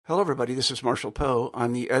Hello, everybody. This is Marshall Poe.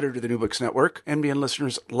 I'm the editor of the New Books Network. NBN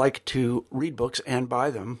listeners like to read books and buy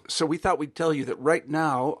them. So we thought we'd tell you that right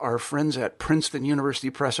now, our friends at Princeton University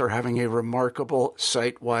Press are having a remarkable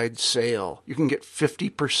site-wide sale. You can get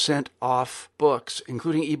 50% off books,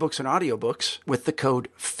 including ebooks and audiobooks, with the code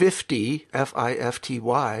 50,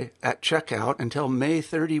 F-I-F-T-Y, at checkout until May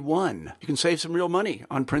 31. You can save some real money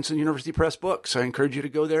on Princeton University Press books. I encourage you to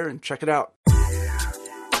go there and check it out.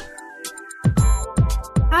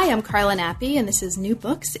 Hi, I'm Carla Nappi, and this is New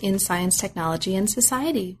Books in Science, Technology, and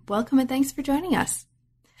Society. Welcome and thanks for joining us.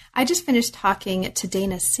 I just finished talking to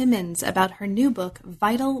Dana Simmons about her new book,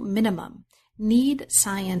 Vital Minimum: Need,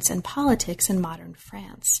 Science, and Politics in Modern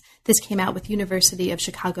France. This came out with University of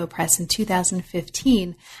Chicago Press in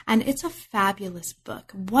 2015, and it's a fabulous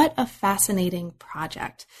book. What a fascinating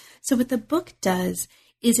project. So what the book does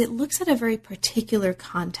is it looks at a very particular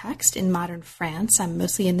context in modern France,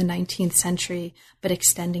 mostly in the 19th century, but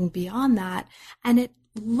extending beyond that. And it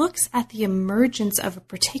looks at the emergence of a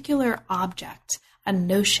particular object, a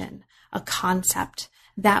notion, a concept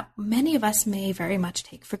that many of us may very much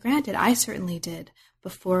take for granted. I certainly did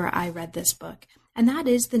before I read this book. And that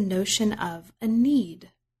is the notion of a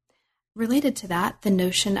need. Related to that, the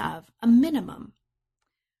notion of a minimum.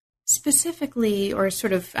 Specifically, or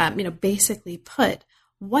sort of, basically put,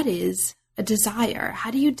 what is a desire?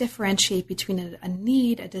 How do you differentiate between a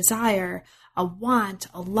need, a desire, a want,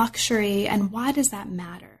 a luxury, and why does that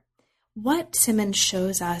matter? What Simmons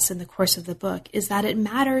shows us in the course of the book is that it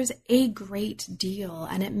matters a great deal,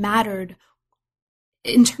 and it mattered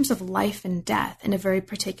in terms of life and death in a very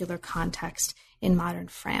particular context in modern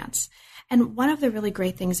France. And one of the really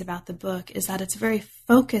great things about the book is that it's very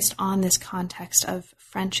focused on this context of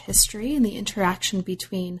French history and the interaction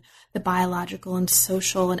between the biological and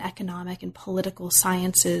social and economic and political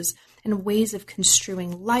sciences and ways of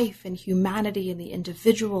construing life and humanity and the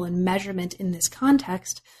individual and measurement in this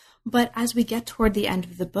context. But as we get toward the end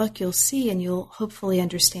of the book, you'll see, and you'll hopefully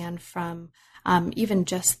understand from even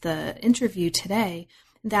just the interview today,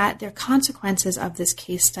 that their consequences of this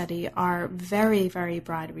case study are very, very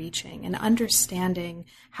broad-reaching, and understanding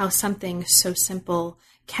how something so simple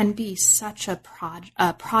can be such a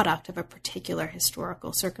product of a particular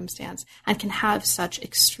historical circumstance and can have such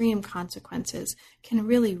extreme consequences can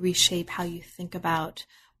really reshape how you think about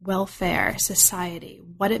welfare, society,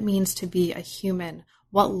 what it means to be a human,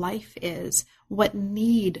 what life is, what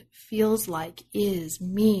need feels like,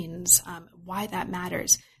 means, why that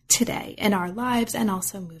matters today in our lives and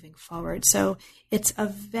also moving forward. So it's a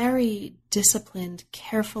very disciplined,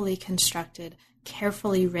 carefully constructed,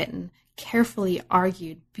 carefully written, carefully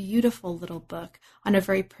argued, beautiful little book on a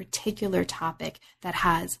very particular topic that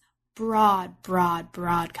has broad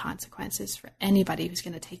consequences for anybody who's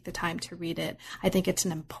going to take the time to read it. I think it's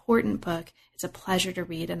an important book. It's a pleasure to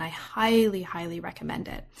read, and I highly, highly recommend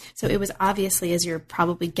it. So it was obviously, as you're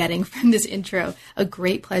probably getting from this intro, a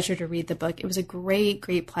great pleasure to read the book. It was a great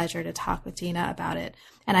pleasure to talk with Dana about it.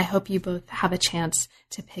 And I hope you both have a chance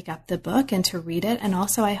to pick up the book and to read it. And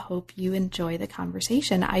also, I hope you enjoy the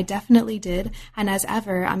conversation. I definitely did. And as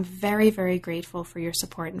ever, I'm very, very grateful for your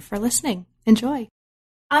support and for listening. Enjoy.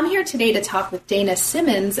 I'm here today to talk with Dana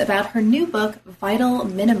Simmons about her new book, Vital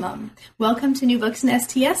Minimum. Welcome to New Books in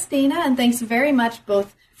STS, Dana, and thanks very much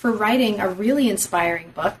both for writing a really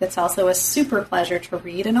inspiring book that's also a super pleasure to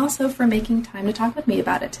read, and also for making time to talk with me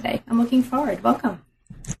about it today. I'm looking forward. Welcome.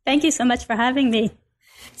 Thank you so much for having me.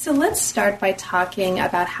 So let's start by talking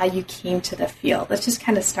about how you came to the field. Let's just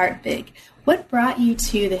kind of start big. What brought you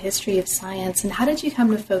to the history of science, and how did you come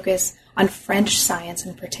to focus on French science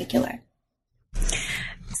in particular?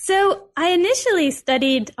 So I initially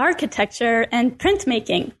studied architecture and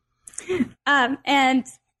printmaking, and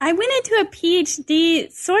I went into a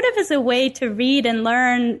PhD sort of as a way to read and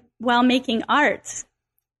learn while making art.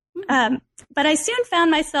 But I soon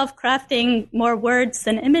found myself crafting more words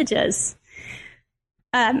than images,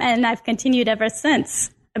 and I've continued ever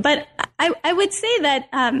since. But I would say that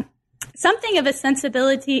something of a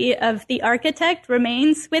sensibility of the architect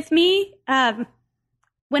remains with me.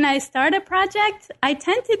 When I start a project, I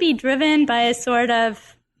tend to be driven by a sort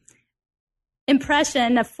of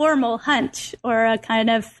impression, a formal hunch, or a kind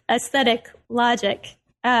of aesthetic logic.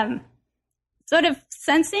 Sort of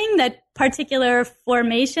sensing that particular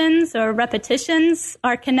formations or repetitions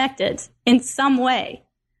are connected in some way,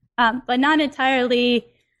 but not entirely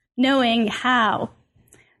knowing how.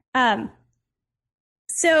 Although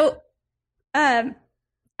I'm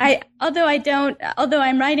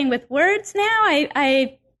writing with words now,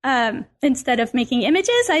 I instead of making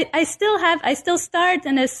images, I still start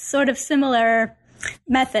in a sort of similar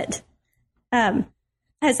method.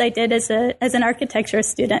 as I did as an architecture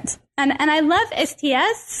student. And I love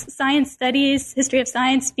STS, Science Studies, History of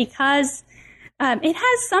Science, because it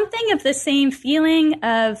has something of the same feeling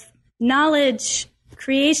of knowledge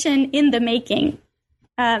creation in the making.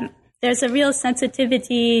 There's a real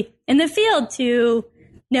sensitivity in the field to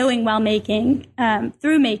knowing while making,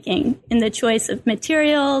 through making, in the choice of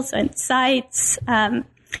materials and sites,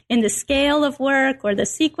 in the scale of work or the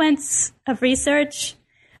sequence of research.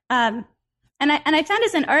 And I found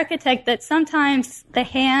as an architect that sometimes the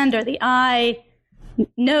hand or the eye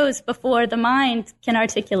knows before the mind can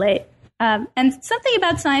articulate. And something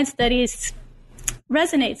about science studies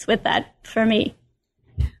resonates with that for me.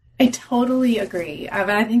 I totally agree.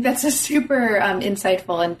 I think that's a super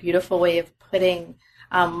insightful and beautiful way of putting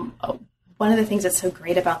one of the things that's so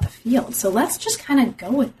great about the field. So let's just kind of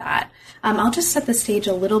go with that. I'll just set the stage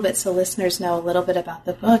a little bit so listeners know a little bit about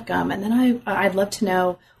the book. And then I'd love to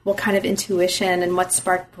know what kind of intuition and what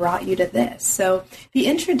spark brought you to this. So the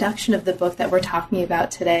introduction of the book that we're talking about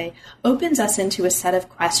today opens us into a set of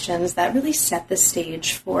questions that really set the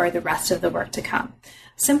stage for the rest of the work to come.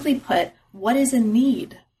 Simply put, what is a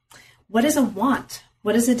need? What is a want?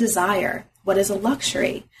 What is a desire? What is a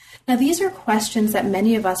luxury? Now, these are questions that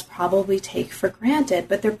many of us probably take for granted,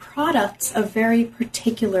 but they're products of very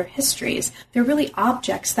particular histories. They're really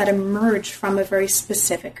objects that emerge from a very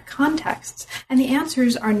specific context, and the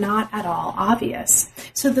answers are not at all obvious.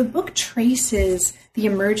 So the book traces the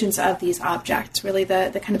emergence of these objects, really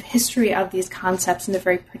the kind of history of these concepts in a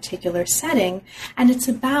very particular setting, and it's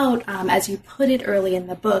about, as you put it early in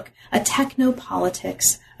the book, a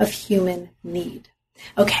technopolitics of human need.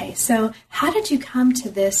 Okay, so how did you come to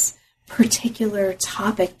this particular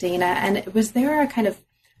topic, Dana? And was there a kind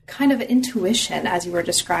of intuition, as you were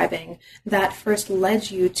describing, that first led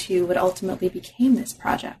you to what ultimately became this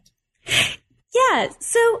project? Yeah,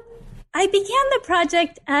 so I began the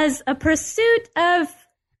project as a pursuit of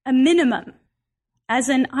a minimum as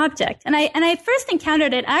an object. And I first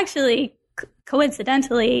encountered it actually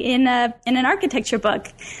coincidentally in an architecture book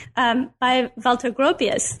by Walter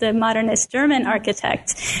Gropius, the modernist German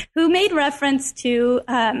architect, who made reference to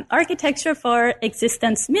architecture for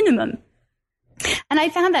existence minimum. And I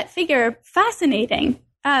found that figure fascinating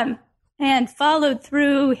and followed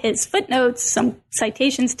through his footnotes, some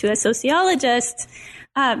citations to a sociologist,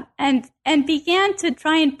 and began to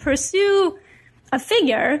try and pursue a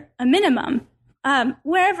figure, a minimum,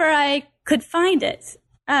 wherever I could find it.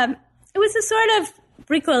 It was a sort of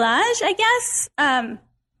bricolage, I guess,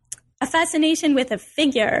 a fascination with a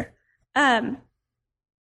figure, and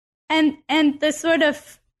the sort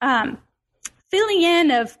of filling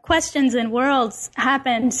in of questions and worlds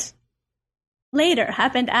happened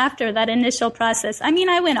after that initial process. I mean,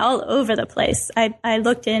 I went all over the place. I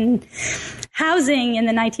looked in housing in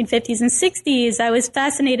the 1950s and 60s. I was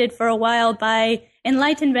fascinated for a while by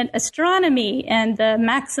Enlightenment astronomy and the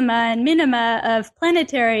maxima and minima of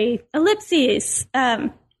planetary ellipses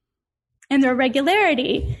and their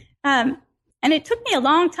regularity. And it took me a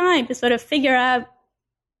long time to sort of figure out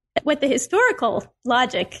what the historical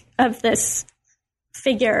logic of this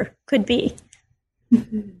figure could be.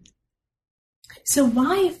 Mm-hmm. So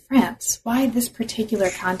why France? Why this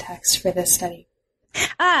particular context for this study?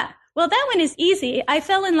 Well, that one is easy. I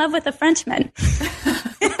fell in love with a Frenchman.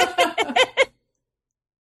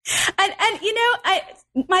 And you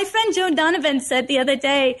know, my friend Joan Donovan said the other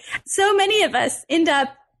day, so many of us end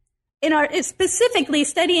up specifically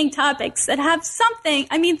studying topics that have something,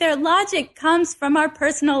 I mean, their logic comes from our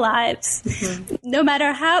personal lives. Mm-hmm. No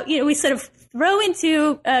matter how, we sort of throw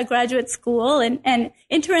into graduate school and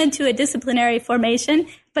enter into a disciplinary formation,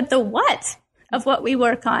 but the what of what we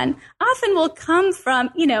work on often will come from,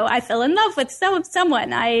 I fell in love with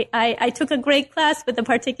someone. I took a great class with a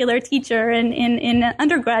particular teacher in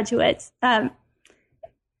undergraduate. And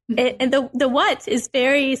the what is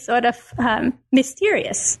very sort of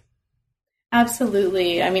mysterious.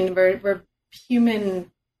 Absolutely. I mean, we're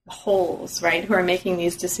human wholes, right, who are making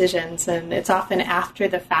these decisions. And it's often after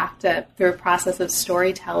the fact that through a process of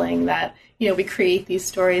storytelling that, we create these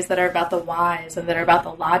stories that are about the whys and that are about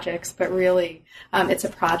the logics, but really it's a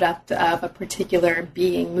product of a particular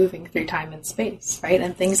being moving through time and space, right?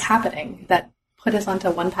 And things happening that put us onto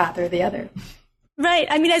one path or the other. Right.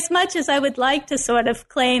 I mean, as much as I would like to sort of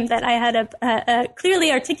claim that I had a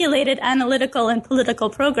clearly articulated analytical and political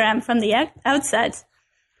program from the outset,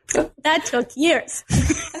 that took years.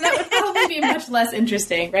 And that would probably be much less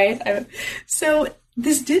interesting, right? So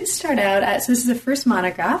this did start out so this is the first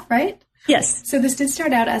monograph, right? Yes. So this did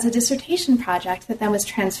start out as a dissertation project that then was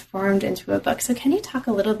transformed into a book. So can you talk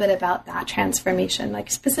a little bit about that transformation?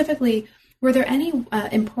 Like specifically, Were there any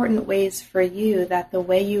important ways for you that the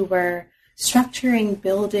way you were structuring,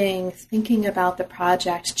 building, thinking about the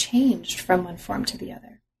project changed from one form to the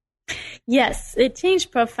other? Yes, it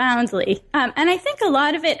changed profoundly. And I think a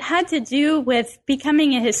lot of it had to do with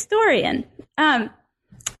becoming a historian. That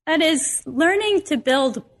is, learning to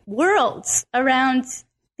build worlds around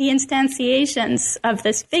the instantiations of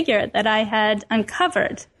this figure that I had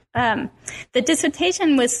uncovered. The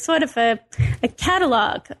dissertation was sort of a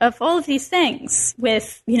catalog of all of these things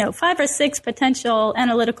with, 5 or 6 potential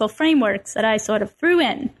analytical frameworks that I sort of threw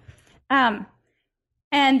in. And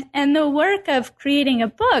the work of creating a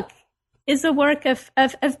book is a work of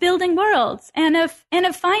building worlds and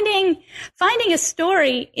of finding a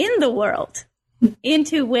story in the world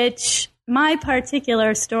into which my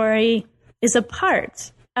particular story is a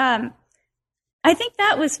part. I think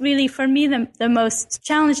that was really, for me, the most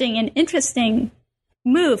challenging and interesting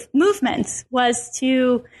movement was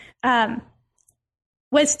to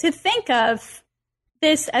think of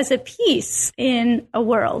this as a piece in a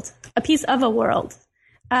world, a piece of a world,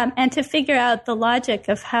 and to figure out the logic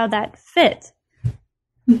of how that fit.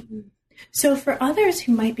 Mm-hmm. So for others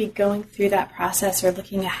who might be going through that process or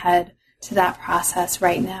looking ahead to that process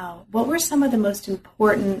right now, what were some of the most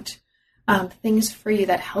important things for you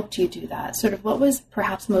that helped you do that? Sort of what was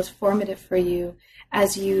perhaps most formative for you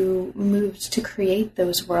as you moved to create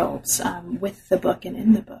those worlds with the book and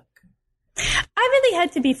in the book? I really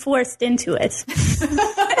had to be forced into it.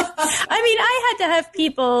 I had to have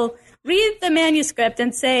people read the manuscript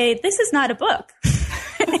and say, this is not a book.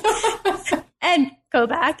 And go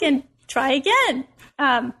back and try again.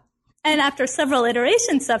 And after several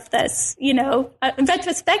iterations of this,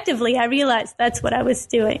 retrospectively, I realized that's what I was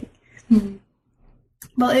doing. Mm-hmm.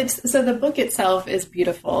 Well, so the book itself is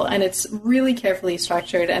beautiful, and it's really carefully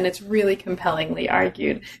structured, and it's really compellingly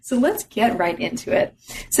argued. So let's get right into it.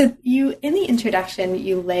 So in the introduction,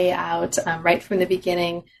 you lay out right from the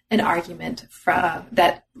beginning an argument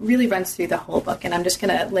that really runs through the whole book, and I'm just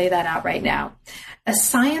going to lay that out right now. A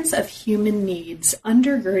science of human needs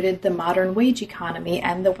undergirded the modern wage economy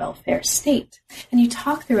and the welfare state. And you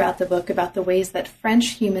talk throughout the book about the ways that French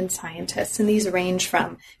human scientists, and these range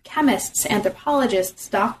from chemists, anthropologists,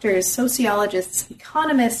 doctors, sociologists,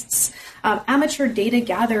 economists, amateur data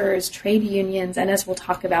gatherers, trade unions, and as we'll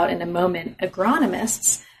talk about in a moment,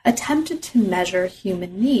 agronomists, attempted to measure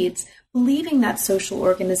human needs, believing that social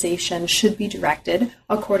organization should be directed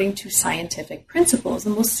according to scientific principles.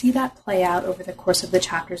 And we'll see that play out over the course of the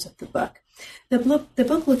chapters of the book. The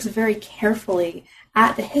book looks very carefully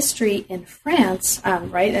at the history in France,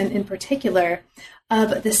 right, and in particular,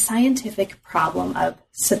 of the scientific problem of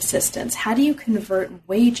subsistence. How do you convert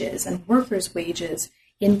wages and workers' wages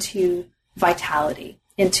into vitality,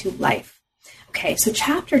 into life? Okay, so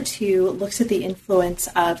chapter 2 looks at the influence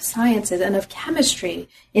of sciences and of chemistry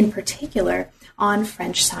in particular on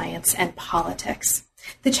French science and politics.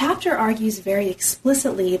 The chapter argues very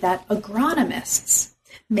explicitly that agronomists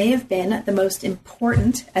may have been the most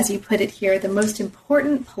important, as you put it here, the most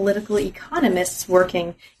important political economists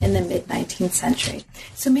working in the mid-19th century.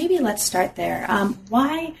 So maybe let's start there.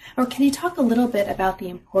 Can you talk a little bit about the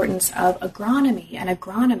importance of agronomy and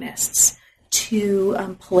agronomists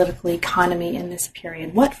to political economy in this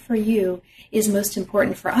period? What for you is most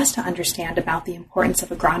important for us to understand about the importance of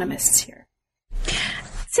agronomists here?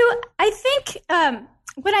 So I think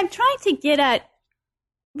what I'm trying to get at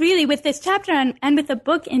really with this chapter and with the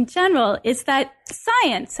book in general is that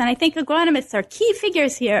science, and I think agronomists are key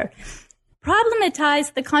figures here,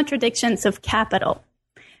 problematize the contradictions of capital.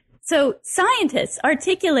 So scientists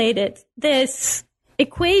articulated this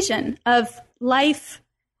equation of life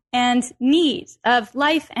and need, of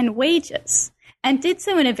life and wages, and did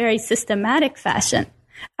so in a very systematic fashion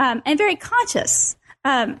and very conscious.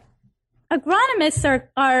 Agronomists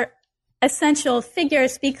are essential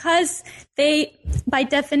figures because they, by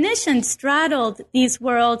definition, straddled these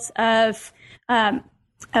worlds of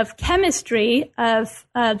chemistry, of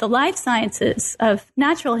the life sciences, of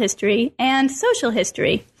natural history, and social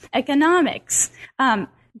history, economics.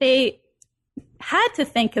 They had to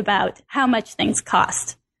think about how much things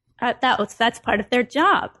cost. That's part of their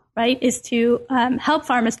job, right, is to help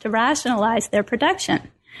farmers to rationalize their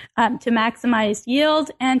production, to maximize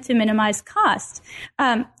yield and to minimize cost.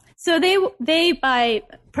 So they by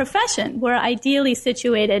profession were ideally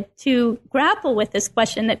situated to grapple with this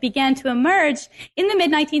question that began to emerge in the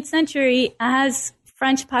mid-19th century as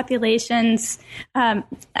French populations,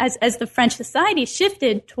 as the French society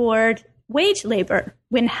shifted toward wage labor,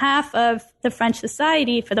 when half of the French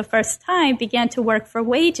society for the first time began to work for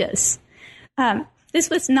wages. this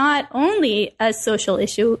was not only a social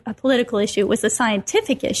issue, a political issue, it was a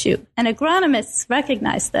scientific issue, and agronomists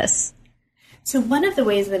recognized this. So one of the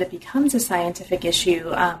ways that it becomes a scientific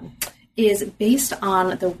issue is based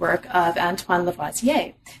on the work of Antoine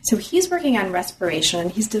Lavoisier. So he's working on respiration,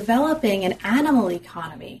 and he's developing an animal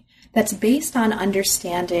economy that's based on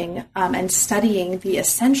understanding and studying the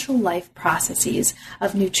essential life processes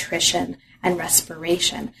of nutrition and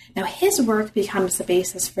respiration. Now, his work becomes the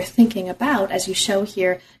basis for thinking about, as you show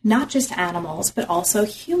here, not just animals, but also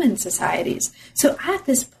human societies. So at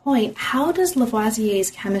this point, how does Lavoisier's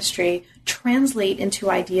chemistry translate into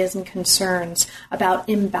ideas and concerns about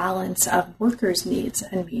imbalance of workers' needs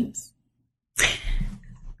and means?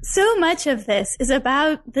 So much of this is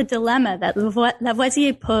about the dilemma that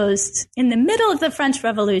Lavoisier posed in the middle of the French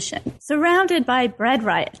Revolution, surrounded by bread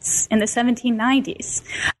riots in the 1790s.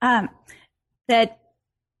 That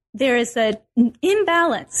there is an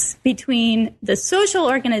imbalance between the social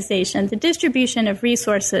organization, the distribution of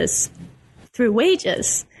resources through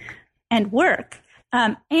wages and work,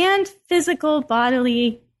 and physical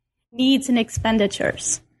bodily needs and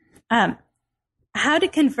expenditures. How to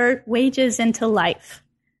convert wages into life.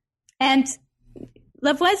 And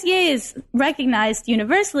Lavoisier is recognized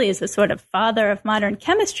universally as a sort of father of modern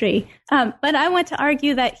chemistry, but I want to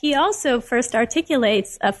argue that he also first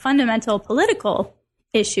articulates a fundamental political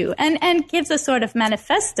issue and gives a sort of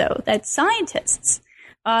manifesto that scientists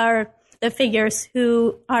are the figures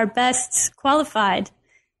who are best qualified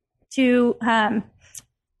to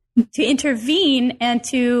intervene and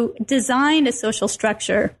to design a social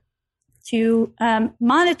structure to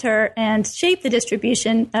monitor and shape the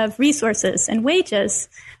distribution of resources and wages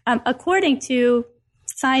according to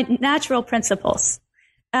natural principles.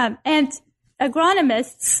 And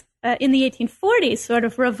agronomists in the 1840s sort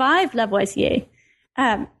of revived Lavoisier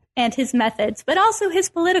and his methods, but also his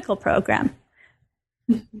political program.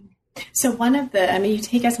 So you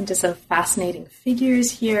take us into some fascinating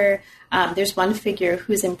figures here. There's one figure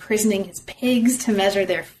who's imprisoning his pigs to measure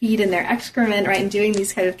their feed and their excrement, right, and doing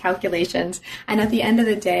these kind of calculations. And at the end of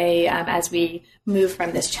the day, as we move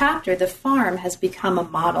from this chapter, the farm has become a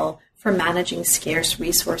model for managing scarce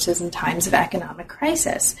resources in times of economic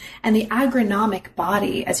crisis. And the agronomic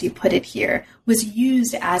body, as you put it here, was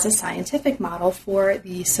used as a scientific model for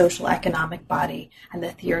the social economic body and the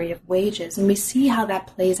theory of wages. And we see how that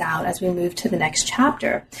plays out as we move to the next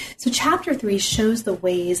chapter. So chapter 3 shows the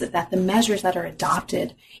ways that the measures that are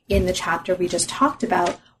adopted in the chapter we just talked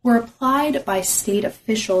about were applied by state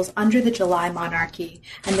officials under the July monarchy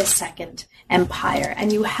and the Second Empire.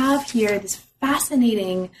 And you have here this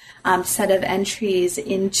fascinating set of entries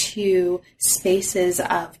into spaces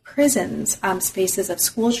of prisons, spaces of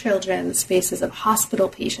school children, spaces of hospital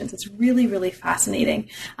patients. It's really, really fascinating.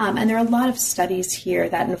 And there are a lot of studies here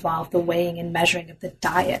that involve the weighing and measuring of the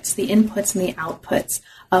diets, the inputs and the outputs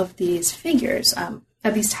of these figures,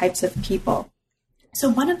 of these types of people. So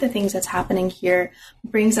one of the things that's happening here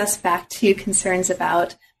brings us back to concerns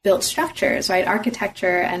about built structures, right?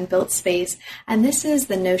 Architecture and built space. And this is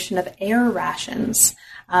the notion of air rations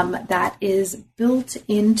that is built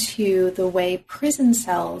into the way prison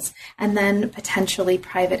cells and then potentially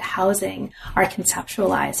private housing are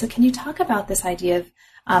conceptualized. So can you talk about this idea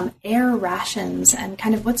of air rations and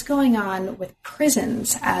kind of what's going on with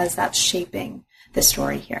prisons as that's shaping the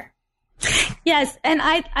story here? Yes, and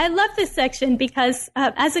I love this section because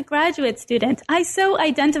as a graduate student, I so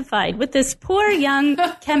identified with this poor young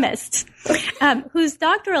chemist whose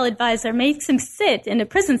doctoral advisor makes him sit in a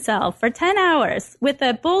prison cell for 10 hours with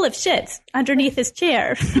a bowl of shit underneath his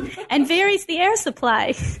chair and varies the air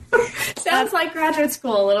supply. Sounds like graduate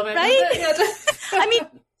school a little bit. Right? I mean,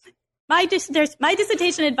 my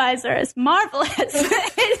dissertation advisor is marvelous.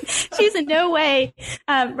 She's in no way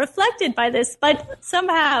reflected by this, but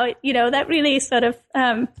somehow, that really sort of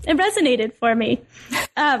it resonated for me.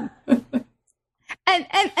 And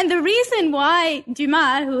the reason why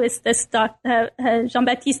Dumas, who is this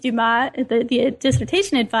Jean-Baptiste Dumas, the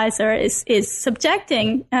dissertation advisor, is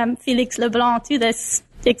subjecting Félix Leblanc to this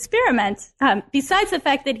experiment, besides the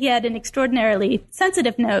fact that he had an extraordinarily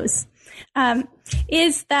sensitive nose,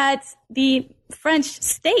 is that the French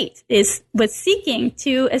state was seeking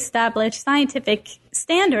to establish scientific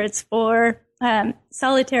standards for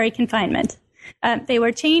solitary confinement. They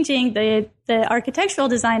were changing the architectural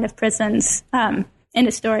design of prisons in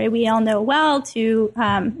a story we all know well to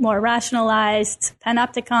more rationalized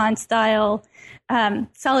panopticon style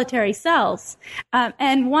solitary cells,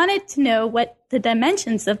 and wanted to know what the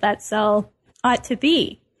dimensions of that cell ought to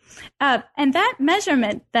be. And that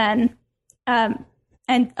measurement then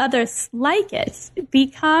and others like it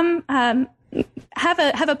become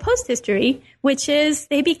have a post history, which is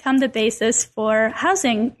they become the basis for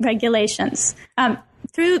housing regulations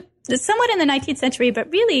through somewhat in the 19th century,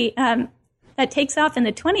 but really that takes off in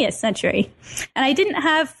the 20th century. And I didn't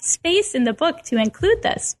have space in the book to include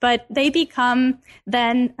this, but they become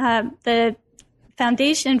then the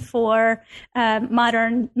foundation for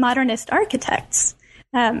modernist architects.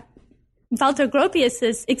 Walter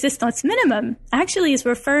Gropius's Existence Minimum actually is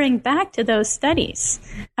referring back to those studies.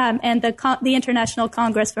 And the International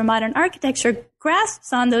Congress for Modern Architecture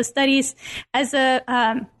grasps on those studies as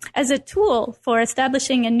a tool for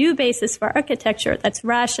establishing a new basis for architecture that's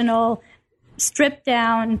rational, stripped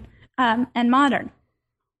down, and modern.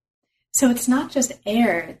 So it's not just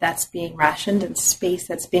air that's being rationed and space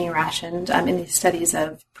that's being rationed in these studies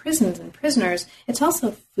of prisons and prisoners, it's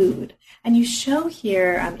also food. And you show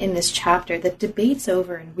here in this chapter that debates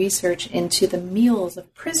over and research into the meals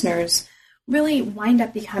of prisoners really wind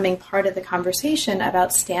up becoming part of the conversation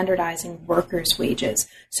about standardizing workers' wages.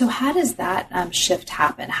 So how does that shift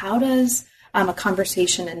happen? How does a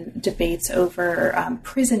conversation and debates over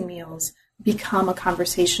prison meals become a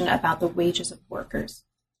conversation about the wages of workers?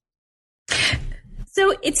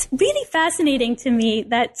 So it's really fascinating to me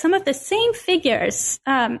that some of the same figures,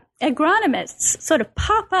 agronomists, sort of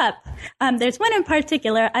pop up. There's one in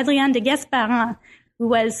particular, Adrien de Gasparin, who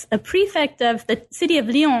was a prefect of the city of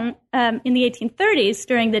Lyon in the 1830s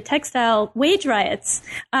during the textile wage riots,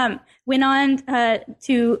 went on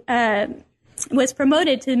was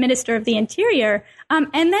promoted to the Minister of the Interior,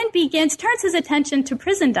 and then turns his attention to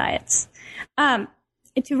prison diets.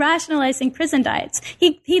 To rationalizing prison diets.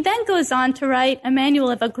 He then goes on to write a manual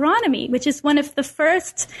of agronomy, which is one of the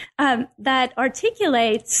first that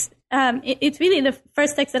articulates, it's really the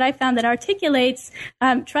first text that I found that articulates,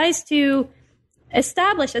 tries to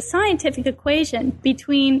establish a scientific equation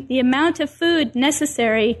between the amount of food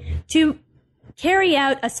necessary to carry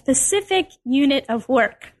out a specific unit of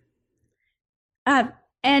work.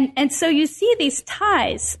 And so you see these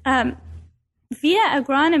ties via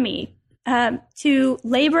agronomy to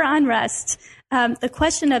labor unrest, the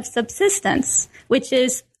question of subsistence, which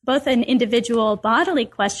is both an individual bodily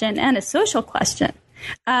question and a social question,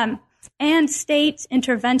 and state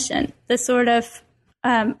intervention, the sort of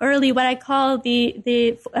early, what I call the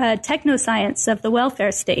technoscience of the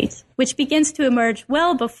welfare state, which begins to emerge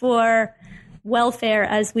well before welfare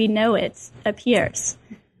as we know it appears.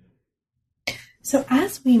 So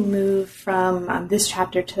as we move from this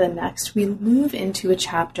chapter to the next, we move into a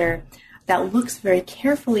chapter that looks very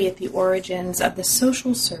carefully at the origins of the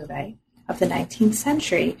social survey of the 19th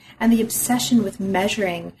century and the obsession with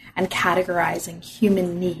measuring and categorizing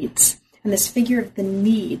human needs. And this figure of the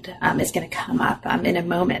need is going to come up in a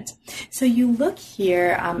moment. So you look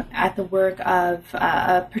here at the work of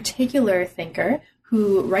a particular thinker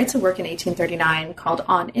who writes a work in 1839 called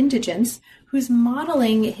On Indigence, who's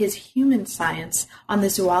modeling his human science on the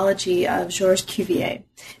zoology of Georges Cuvier.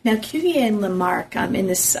 Now, Cuvier and Lamarck, in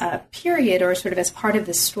this period, or sort of as part of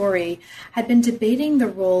this story, had been debating the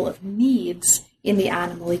role of needs in the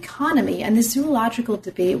animal economy, and the zoological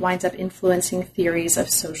debate winds up influencing theories of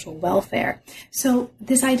social welfare. So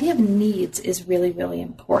this idea of needs is really, really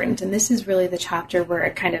important, and this is really the chapter where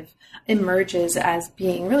it kind of emerges as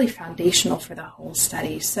being really foundational for the whole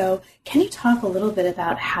study. So can you talk a little bit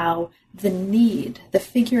about how the need, the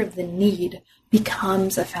figure of the need,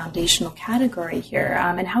 becomes a foundational category here,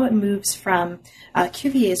 and how it moves from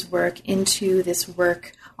Cuvier's work into this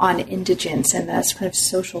work on indigence and this kind of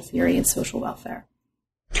social theory and social welfare?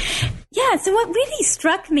 Yeah, so what really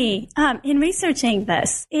struck me in researching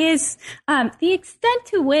this is the extent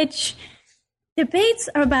to which debates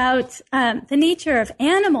about the nature of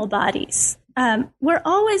animal bodies were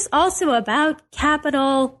always also about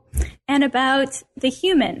capital and about the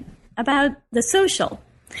human, about the social.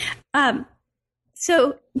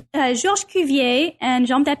 So Georges Cuvier and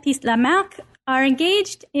Jean-Baptiste Lamarck are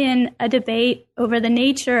engaged in a debate over the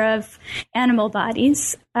nature of animal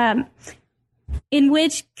bodies, in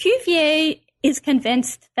which Cuvier is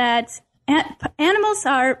convinced that animals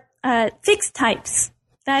are fixed types.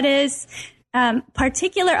 That is, a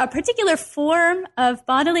particular form of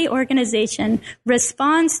bodily organization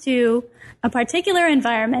responds to a particular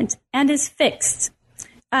environment and is fixed.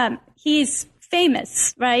 He's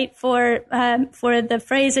famous, right, for the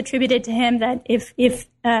phrase attributed to him that if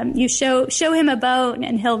you show him a bone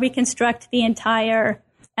and he'll reconstruct the entire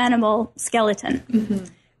animal skeleton,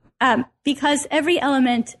 because every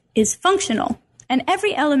element is functional and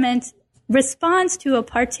every element responds to a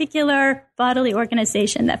particular bodily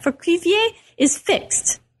organization that for Cuvier is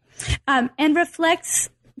fixed and reflects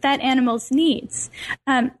that animal's needs.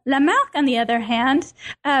 Lamarck, on the other hand,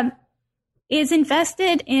 is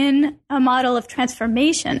invested in a model of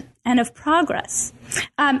transformation and of progress.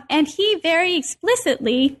 And he very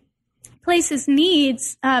explicitly places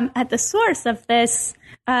needs at the source of this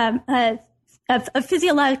of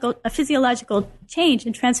physiological change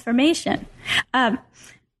and transformation,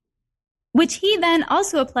 which he then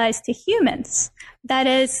also applies to humans. That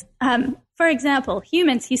is, for example,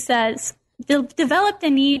 humans, he says, developed a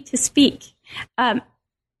need to speak,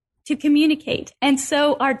 to communicate. And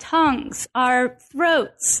so our tongues, our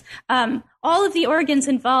throats, all of the organs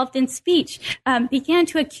involved in speech began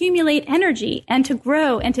to accumulate energy and to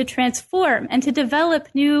grow and to transform and to develop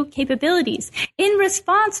new capabilities in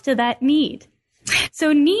response to that need.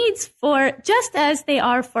 So needs just as they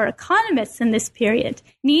are for economists in this period,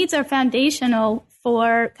 needs are foundational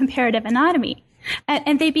for comparative anatomy.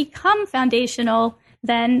 And they become foundational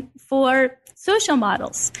then for social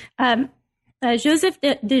models. Joseph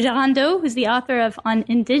de Gérandeau, who's the author of On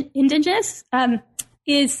Indigenous,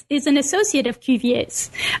 is an associate of Cuvier's,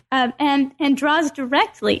 and draws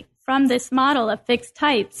directly from this model of fixed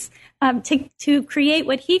types to create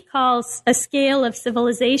what he calls a scale of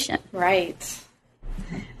civilization. Right.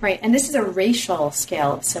 And this is a racial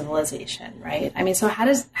scale of civilization, right? I mean, so how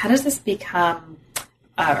does this become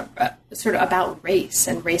sort of about race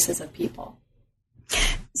and races of people?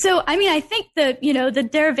 So, I mean, I think the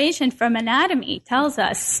derivation from anatomy tells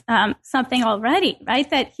us something already, right?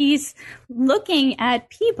 That he's looking at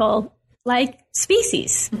people like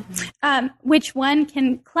species, which one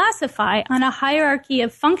can classify on a hierarchy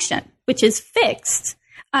of function, which is fixed,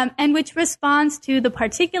 and which responds to the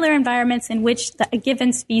particular environments in which a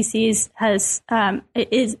given species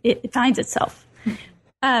it finds itself.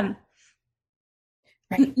 Right.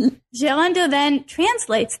 Gérandeau then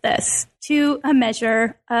translates this to a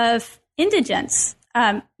measure of indigence.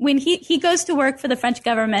 When he goes to work for the French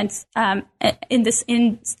government in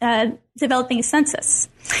developing a census,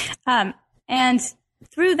 and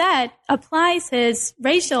through that applies his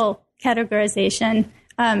racial categorization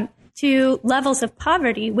to levels of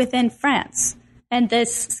poverty within France. And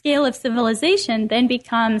this scale of civilization then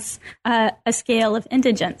becomes a scale of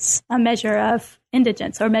indigence, a measure of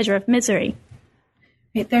indigence or measure of misery.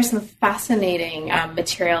 There's some fascinating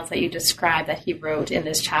materials that you describe that he wrote in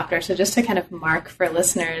this chapter. So just to kind of mark for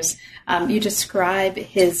listeners, you describe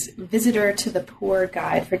his Visitor to the Poor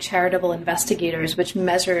guide for charitable investigators, which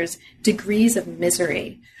measures degrees of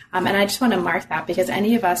misery. And I just want to mark that because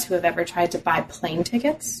any of us who have ever tried to buy plane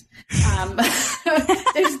tickets,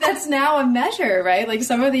 that's now a measure, right? Like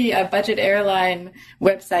some of the budget airline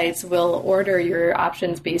websites will order your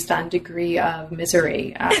options based on degree of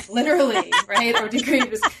misery, literally, right? Or degree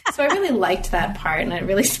of. So I really liked that part, and it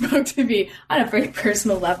really spoke to me on a very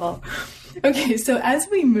personal level. Okay, so as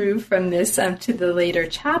we move from this to the later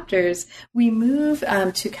chapters, we move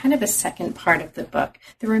to kind of a second part of the book.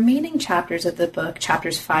 The remaining chapters of the book,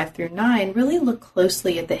 chapters 5 through 9, really look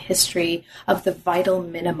closely at the history of the vital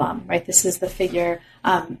minimum, right? This is the figure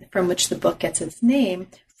from which the book gets its name,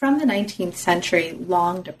 from the 19th century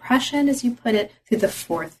long depression, as you put it, through the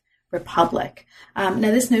Fourth Republic. Now,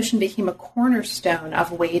 this notion became a cornerstone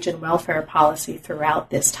of wage and welfare policy throughout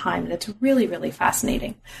this time, and it's really, really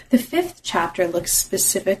fascinating. The fifth chapter looks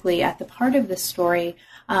specifically at the part of the story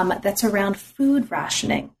that's around food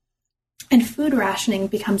rationing. And food rationing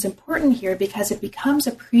becomes important here because it becomes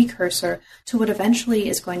a precursor to what eventually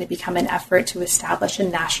is going to become an effort to establish a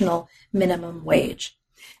national minimum wage.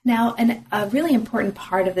 Now, a really important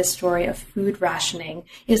part of the story of food rationing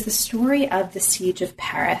is the story of the Siege of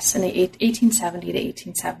Paris in 1870 to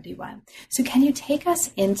 1871. So can you take us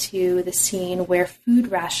into the scene where food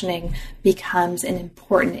rationing becomes an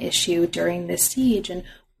important issue during this siege? And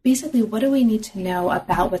basically, what do we need to know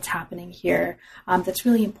about what's happening here that's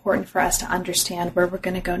really important for us to understand where we're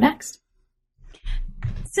going to go next?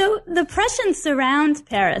 So the Prussians surround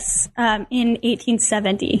Paris in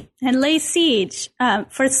 1870 and lay siege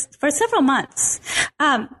for several months.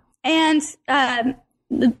 And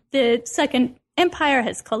the Second Empire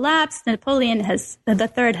has collapsed. Napoleon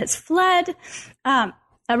III has fled. A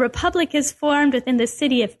republic is formed within the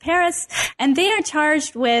city of Paris, and they are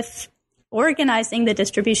charged with organizing the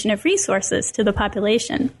distribution of resources to the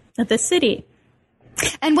population of the city.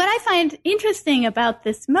 And what I find interesting about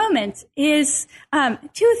this moment is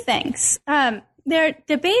two things. There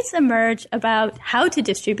debates emerge about how to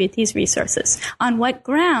distribute these resources, on what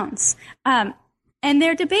grounds, and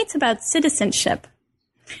there are debates about citizenship.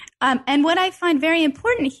 And what I find very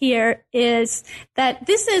important here is that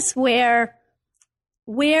this is where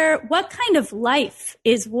what kind of life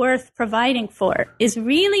is worth providing for is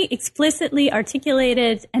really explicitly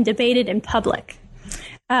articulated and debated in public.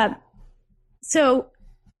 So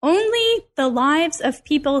only the lives of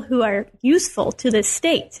people who are useful to the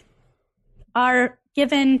state are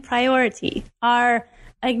given priority, are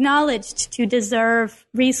acknowledged to deserve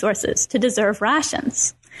resources, to deserve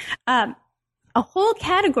rations. A whole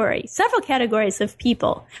category, several categories of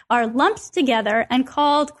people are lumped together and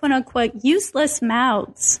called, quote unquote, useless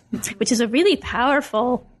mouths, which is a really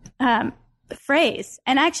powerful phrase,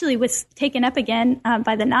 and actually was taken up again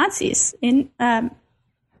by the Nazis in the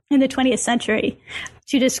 20th century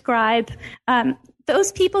to describe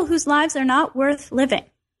those people whose lives are not worth living.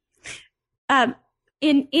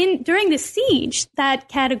 During the siege, that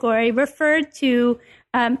category referred to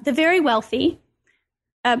the very wealthy,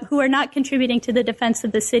 who are not contributing to the defense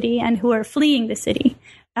of the city and who are fleeing the city,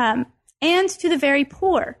 and to the very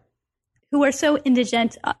poor, who are so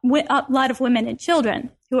indigent, a lot of women and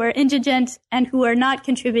children who are indigent and who are not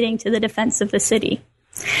contributing to the defense of the city.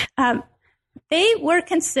 They were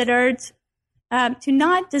considered to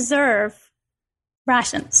not deserve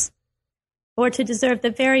rations or to deserve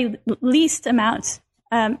the very least amount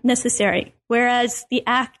necessary, whereas the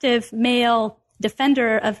active male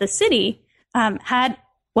defender of the city had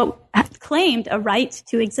claimed a right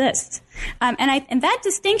to exist. And that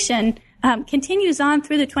distinction continues on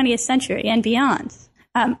through the 20th century and beyond.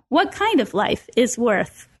 What kind of life is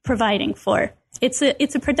worth providing for? It's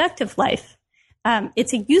a productive life.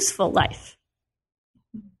 It's a useful life.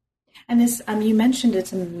 And this, you mentioned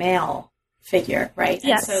it's a male figure, right?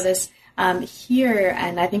 Yes. And so this here,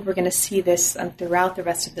 and I think we're going to see this throughout the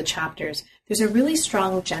rest of the chapters, there's a really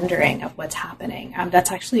strong gendering of what's happening.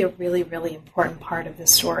 That's actually a really, really important part of the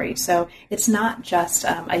story. So it's not just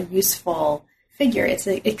a useful figure, it's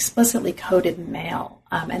an explicitly coded male.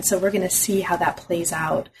 And so we're going to see how that plays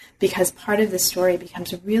out, because part of the story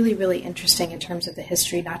becomes really, really interesting in terms of the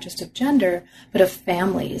history, not just of gender, but of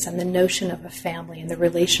families and the notion of a family and the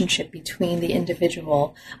relationship between the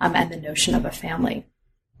individual and the notion of a family.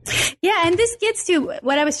 Yeah, and this gets to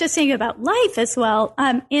what I was just saying about life as well,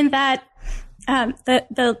 in that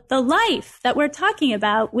the life that we're talking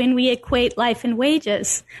about when we equate life and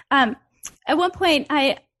wages. At one point,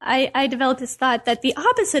 I developed this thought that the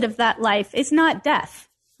opposite of that life is not death.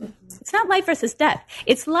 It's not life versus death.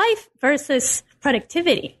 It's life versus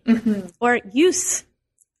productivity or use,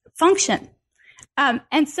 function.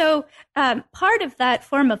 And so part of that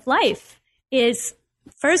form of life is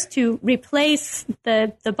first to replace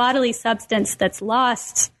the bodily substance that's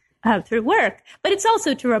lost through work, but it's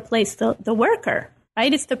also to replace the worker,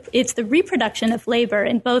 right? It's the reproduction of labor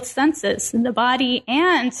in both senses, in the body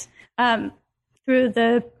and through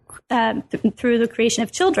the creation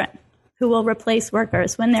of children who will replace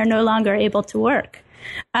workers when they're no longer able to work.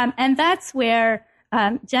 And that's where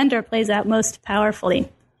gender plays out most powerfully.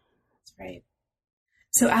 That's right.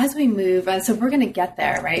 So as we move, so we're going to get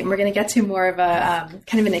there, right? And we're going to get to more of a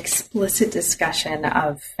kind of an explicit discussion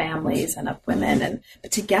of families and of women.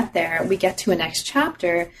 But to get there, we get to a next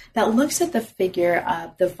chapter that looks at the figure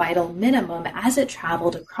of the vital minimum as it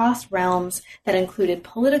traveled across realms that included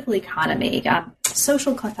political economy,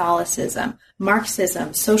 social Catholicism,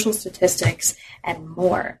 Marxism, social statistics, and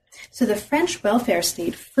more. So the French welfare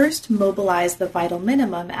state first mobilized the vital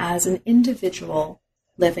minimum as an individual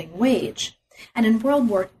living wage. And in World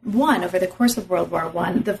War I, over the course of World War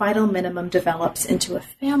I, the vital minimum develops into a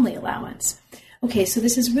family allowance. Okay, so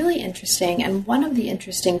this is really interesting, and one of the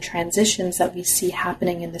interesting transitions that we see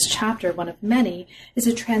happening in this chapter, one of many, is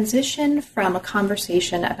a transition from a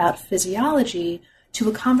conversation about physiology to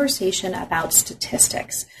a conversation about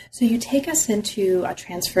statistics. So you take us into a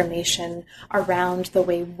transformation around the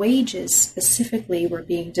way wages specifically were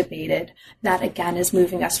being debated. That again is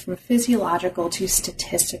moving us from physiological to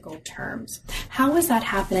statistical terms. How is that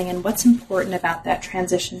happening, and what's important about that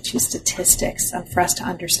transition to statistics for us to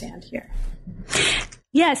understand here?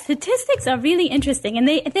 Yes, statistics are really interesting, and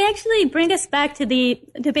they actually bring us back to the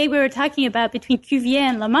debate we were talking about between Cuvier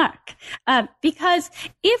and Lamarck. Because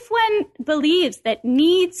if one believes that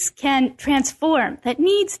needs can transform, that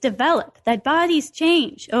needs develop, that bodies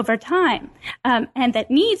change over time, and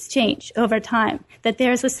that needs change over time, that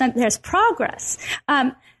there's progress,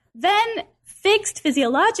 then fixed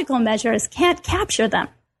physiological measures can't capture them.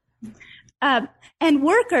 And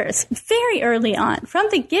workers, very early on, from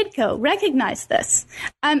the get-go, recognize this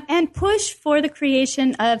and push for the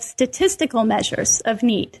creation of statistical measures of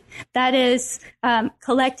need. That is,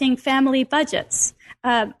 collecting family budgets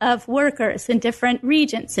of workers in different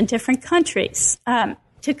regions, in different countries,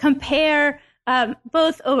 to compare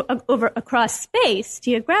both across space,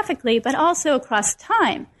 geographically, but also across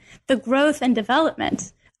time, the growth and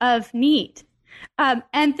development of need.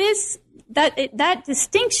 And this that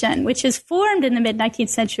distinction, which is formed in the mid-19th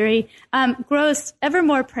century, grows ever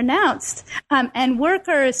more pronounced, and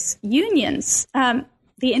workers' unions,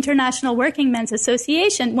 the International Working Men's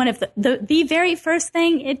Association, one of the very first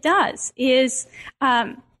thing it does is,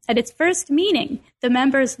 at its first meeting, the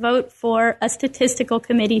members vote for a statistical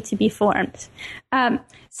committee to be formed.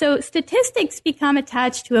 So statistics become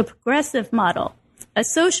attached to a progressive model, a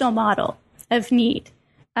social model of need,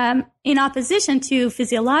 in opposition to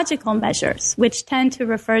physiological measures, which tend to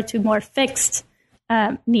refer to more fixed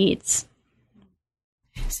needs.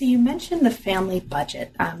 So you mentioned the family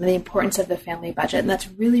budget, the importance of the family budget, and that's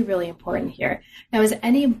really, really important here. Now, as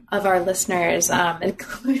any of our listeners,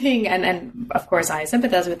 including, and of course I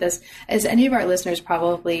sympathize with this, as any of our listeners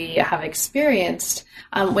probably have experienced,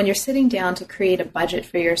 when you're sitting down to create a budget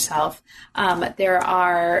for yourself, there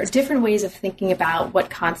are different ways of thinking about what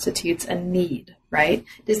constitutes a need, right?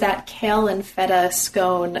 Is that kale and feta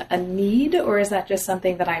scone a need, or is that just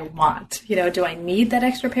something that I want? Do I need that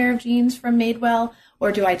extra pair of jeans from Madewell,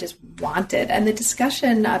 or do I just want it? And the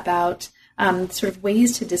discussion about sort of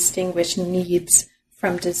ways to distinguish needs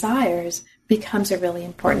from desires becomes a really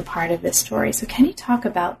important part of this story. So can you talk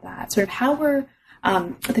about that? Sort of how were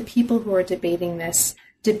the people who are debating this,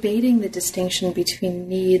 debating the distinction between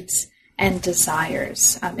needs and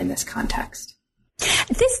desires in this context?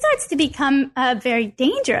 This starts to become very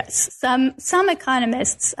dangerous. Some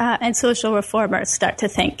economists and social reformers start to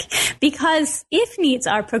think, because if needs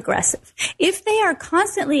are progressive, if they are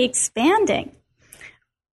constantly expanding,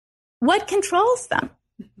 what controls them?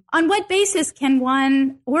 On what basis can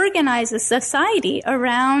one organize a society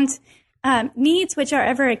around needs which are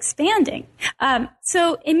ever expanding?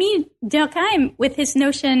 So Émile Durkheim, with his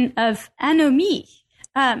notion of anomie,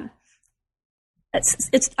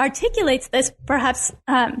 it articulates this perhaps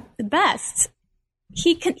the best.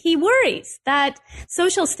 He worries that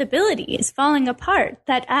social stability is falling apart,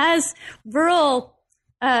 that as rural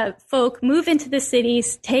folk move into the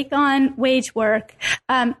cities, take on wage work,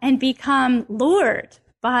 and become lured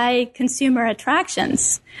by consumer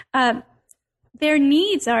attractions, their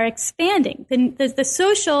needs are expanding.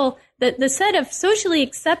 The set of socially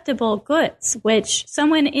acceptable goods, which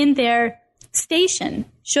someone in their station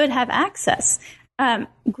should have access,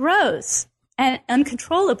 grows and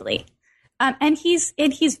uncontrollably, and he's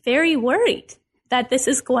very worried that this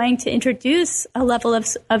is going to introduce a level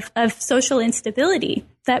of social instability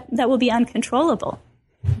that will be uncontrollable.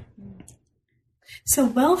 So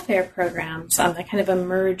welfare programs that kind of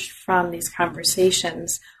emerged from these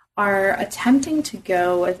conversations are attempting to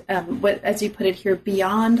go, as you put it here,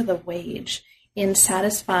 beyond the wage in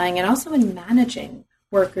satisfying and also in managing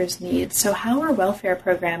workers' needs. So how are welfare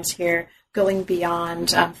programs here going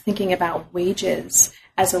beyond thinking about wages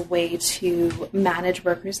as a way to manage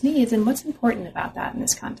workers' needs, and what's important about that in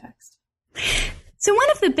this context? So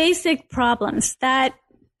one of the basic problems that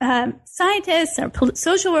scientists or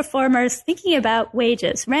social reformers thinking about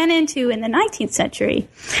wages ran into in the 19th century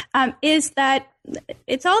is that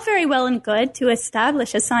it's all very well and good to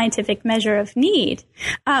establish a scientific measure of need,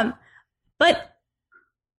 but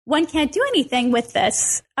one can't do anything with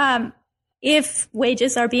this if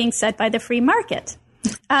wages are being set by the free market.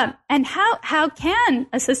 And how can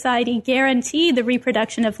a society guarantee the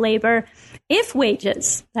reproduction of labor if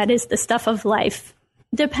wages, that is the stuff of life,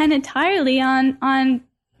 depend entirely on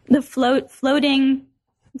the floating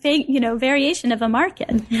variation of a market?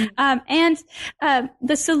 Mm-hmm. And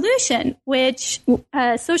the solution, which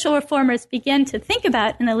social reformers began to think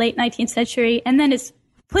about in the late 19th century and then is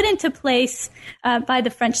put into place by the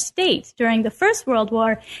French state during the First World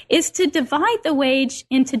War, is to divide the wage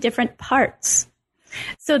into different parts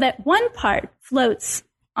so that one part floats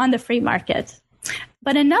on the free market,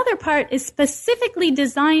 but another part is specifically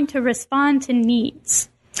designed to respond to needs.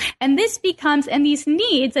 And this becomes, and these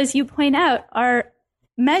needs, as you point out, are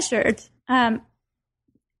measured with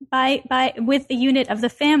the unit of the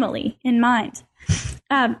family in mind.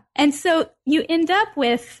 And so you end up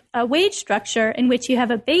with a wage structure in which you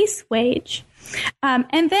have a base wage,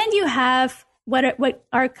 and then you have what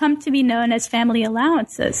are come to be known as family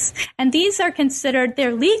allowances. And these are considered,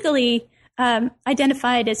 they're legally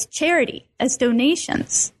identified as charity, as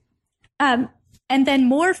donations, and then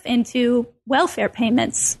morph into welfare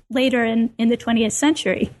payments later in the 20th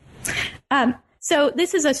century. So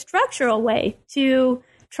this is a structural way to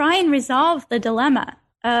try and resolve the dilemma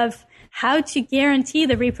of how to guarantee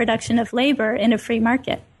the reproduction of labor in a free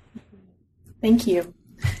market. Thank you.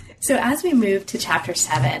 So as we move to chapter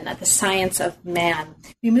 7, The Science of Man,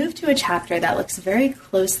 we move to a chapter that looks very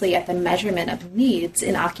closely at the measurement of needs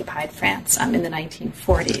in occupied France in the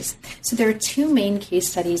 1940s. So there are two main case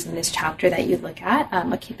studies in this chapter that you look at,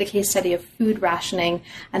 the case study of food rationing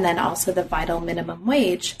and then also the vital minimum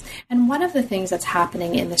wage. And one of the things that's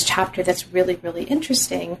happening in this chapter that's really, really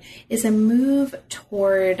interesting is a move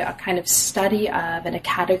toward a kind of study of and a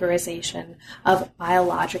categorization of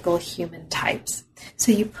biological human types.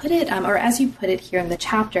 So you put it, or as you put it here in the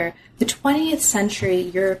chapter, the 20th century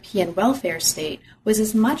European welfare state was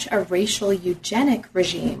as much a racial eugenic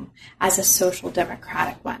regime as a social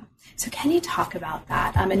democratic one. So can you talk about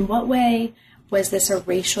that? In what way was this a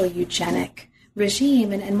racial eugenic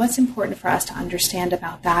regime, and what's important for us to understand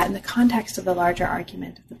about that in the context of the larger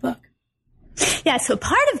argument of the book? Yeah, so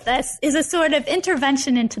part of this is a sort of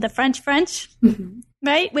intervention into the French,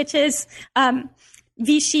 right, which is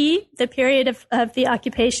Vichy, the period of the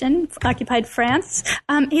occupation, occupied France,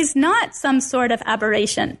 is not some sort of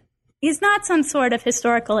aberration. He's not some sort of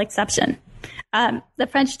historical exception. The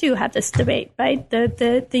French too have this debate, right?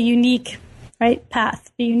 The unique, right,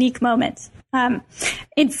 path, the unique moment.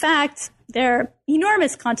 In fact, there are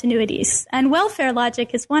enormous continuities, and welfare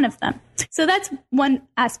logic is one of them. So that's one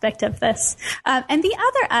aspect of this. And the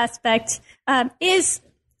other aspect is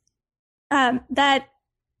that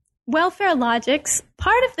welfare logics,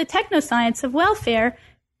 part of the technoscience of welfare,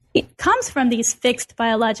 it comes from these fixed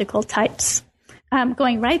biological types,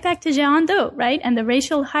 going right back to Gérondeau, right, and the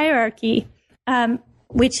racial hierarchy,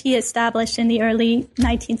 which he established in the early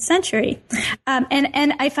 19th century.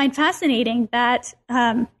 And I find fascinating that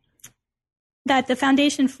that the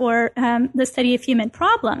Foundation for the Study of Human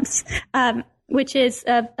Problems, which is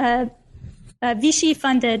a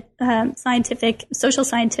Vichy-funded social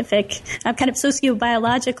scientific, kind of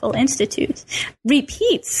sociobiological institute,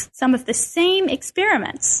 repeats some of the same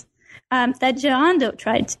experiments that Gérondeau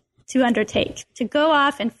tried to undertake, to go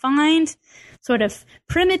off and find sort of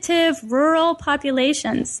primitive rural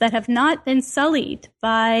populations that have not been sullied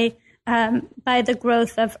by the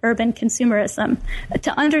growth of urban consumerism,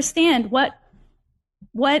 to understand to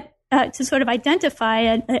sort of identify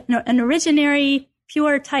an originary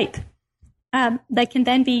pure type that can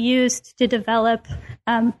then be used to develop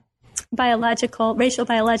racial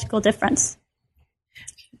biological difference.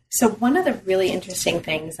 So one of the really interesting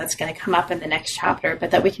things that's going to come up in the next chapter,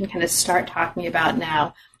 but that we can kind of start talking about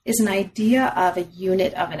now, is an idea of a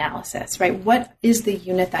unit of analysis, right? What is the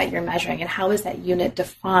unit that you're measuring, and how is that unit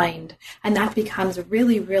defined? And that becomes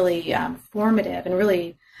really, really formative and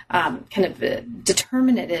really kind of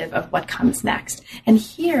determinative of what comes next. And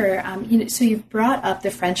here, so you've brought up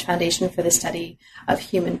the French Foundation for the Study of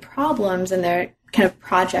Human Problems and their kind of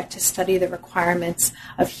project to study the requirements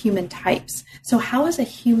of human types. So how is a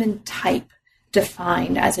human type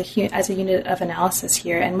defined as a unit of analysis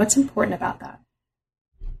here, and what's important about that?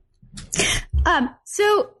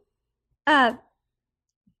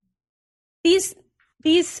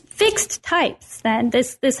 These fixed types, then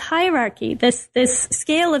this hierarchy, this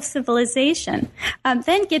scale of civilization,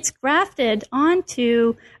 then gets grafted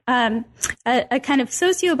onto a kind of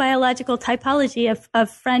sociobiological typology of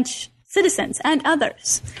French citizens and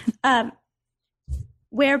others,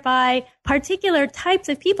 whereby particular types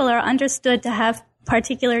of people are understood to have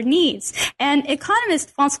particular needs. And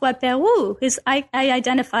economist François Pérou, who I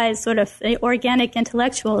identify as sort of the organic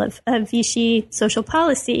intellectual of Vichy social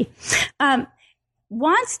policy,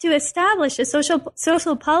 wants to establish a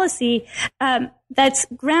social policy that's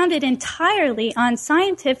grounded entirely on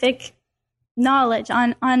scientific knowledge,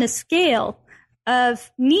 on a scale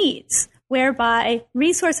of needs, whereby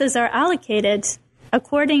resources are allocated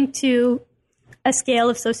according to a scale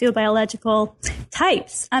of sociobiological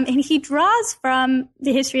types. And he draws from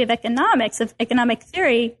the history of economics, of economic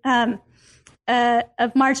theory, of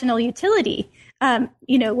marginal utility,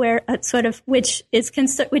 where which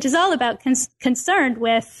is all about concerned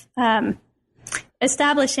with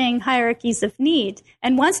establishing hierarchies of need,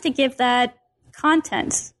 and wants to give that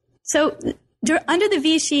content. So under the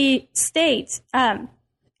Vichy state,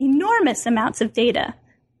 enormous amounts of data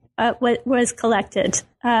was collected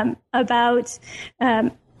about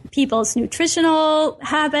people's nutritional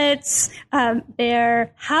habits,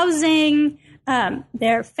 their housing,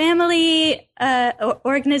 their family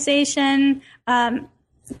organization,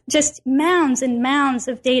 just mounds and mounds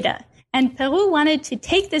of data. And Pérou wanted to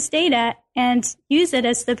take this data and use it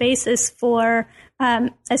as the basis for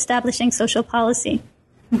establishing social policy.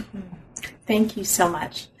 Thank you so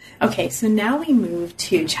much. Okay, so now we move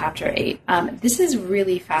to Chapter 8. This is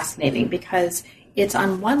really fascinating because it's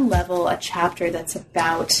on one level a chapter that's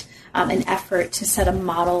about an effort to set a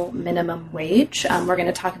model minimum wage. We're going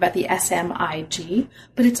to talk about the SMIG,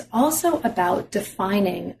 but it's also about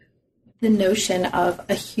defining the notion of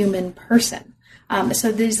a human person.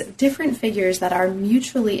 So these different figures that are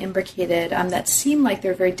mutually imbricated, that seem like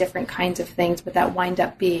they're very different kinds of things, but that wind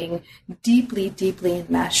up being deeply, deeply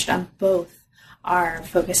enmeshed on both are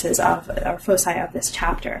focuses of, or foci of this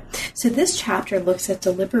chapter. So this chapter looks at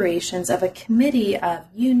deliberations of a committee of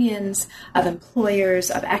unions, of employers,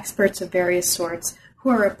 of experts of various sorts who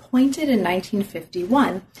are appointed in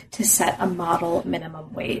 1951 to set a model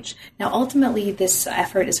minimum wage. Now, ultimately, this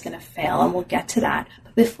effort is going to fail, and we'll get to that.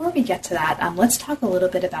 But before we get to that, let's talk a little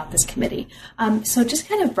bit about this committee. So just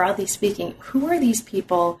kind of broadly speaking, who are these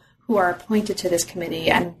people who are appointed to this committee,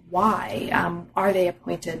 and why are they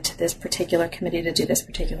appointed to this particular committee to do this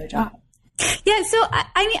particular job? Yeah, so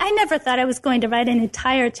I never thought I was going to write an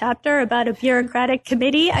entire chapter about a bureaucratic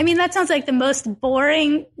committee. I mean, that sounds like the most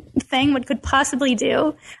boring thing one could possibly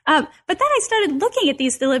do. But then I started looking at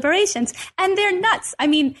these deliberations, and they're nuts. I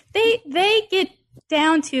mean, they get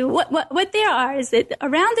down to what they are is that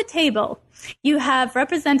around the table, you have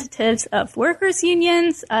representatives of workers'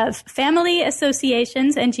 unions, of family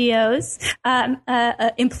associations, NGOs,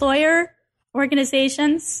 employer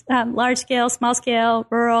organizations, large scale, small scale,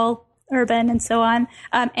 rural, urban, and so on,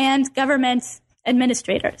 and government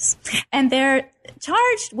administrators. And they're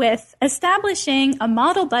charged with establishing a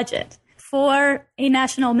model budget for a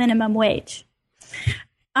national minimum wage.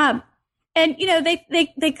 And, you know,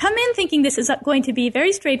 they come in thinking this is going to be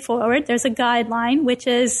very straightforward. There's a guideline, which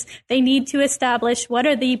is they need to establish what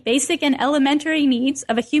are the basic and elementary needs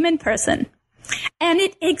of a human person. And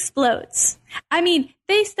it explodes. I mean,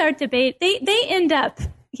 they start debate. They end up,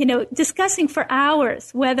 you know, discussing for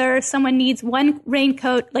hours whether someone needs one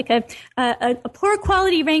raincoat, like a poor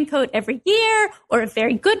quality raincoat every year, or a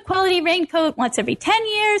very good quality raincoat once every 10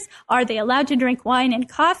 years. Are they allowed to drink wine and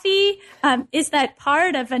coffee? Is that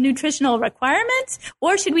part of a nutritional requirement?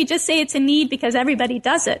 Or should we just say it's a need because everybody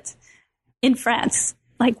does it in France?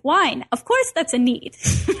 Like wine. Of course that's a need,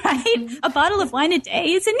 right? A bottle of wine a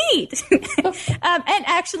day is a need. And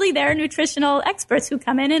actually there are nutritional experts who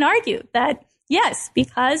come in and argue that yes,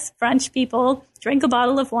 because French people drink a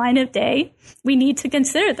bottle of wine a day, we need to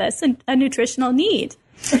consider this a nutritional need.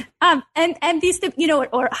 And these, you know,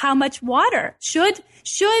 or how much water should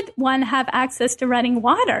one have access to running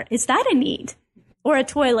water? Is that a need? Or a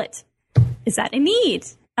toilet? Is that a need?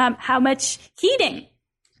 How much heating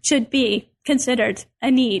should be considered a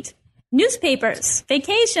need? Newspapers,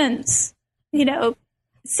 vacations, you know,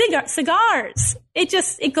 cigars.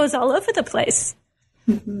 It goes all over the place.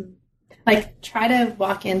 Mm-hmm. Like, try to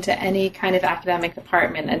walk into any kind of academic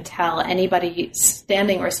department and tell anybody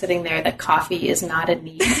standing or sitting there that coffee is not a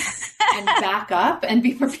need, and back up and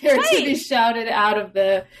be prepared to be shouted out of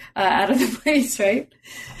the place, right?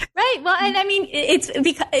 Right. Well, and I mean,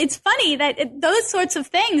 it's funny that those sorts of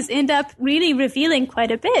things end up really revealing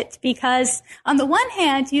quite a bit, because on the one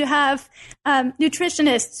hand, you have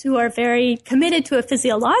nutritionists who are very committed to a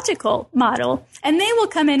physiological model, and they will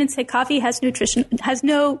come in and say coffee has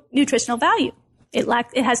no nutritional value.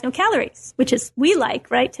 It has no calories, which is we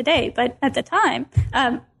like right today, but at the time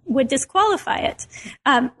would disqualify it.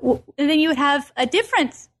 And then you would have a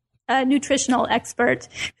different nutritional expert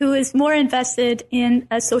who is more invested in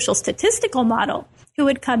a social statistical model, who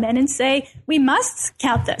would come in and say, we must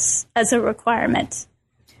count this as a requirement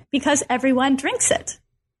because everyone drinks it.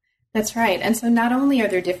 That's right. And so not only are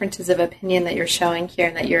there differences of opinion that you're showing here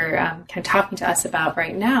and that you're kind of talking to us about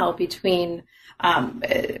right now between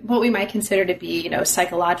what we might consider to be, you know,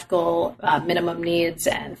 psychological minimum needs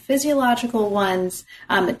and physiological ones,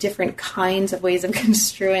 different kinds of ways of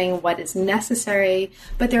construing what is necessary.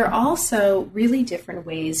 But there are also really different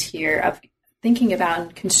ways here of thinking about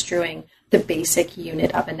and construing the basic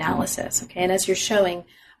unit of analysis. Okay, and as you're showing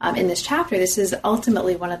in this chapter, this is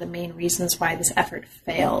ultimately one of the main reasons why this effort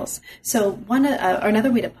fails. So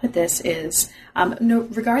another way to put this is,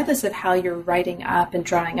 regardless of how you're writing up and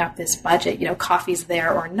drawing up this budget, you know, coffee's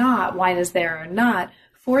there or not, wine is there or not,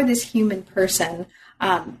 for this human person,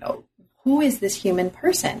 who is this human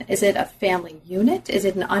person? Is it a family unit? Is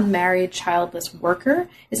it an unmarried, childless worker?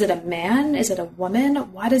 Is it a man? Is it a woman?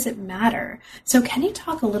 Why does it matter? So can you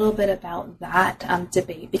talk a little bit about that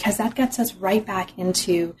debate? Because that gets us right back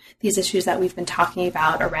into these issues that we've been talking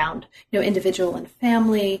about around, you know, individual and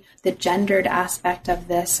family, the gendered aspect of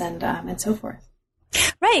this, and so forth.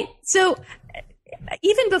 Right. So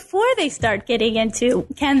even before they start getting into,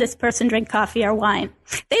 can this person drink coffee or wine,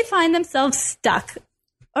 they find themselves stuck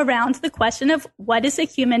around the question of what is a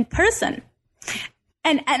human person.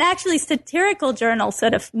 and actually satirical journals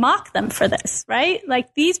sort of mock them for this, right?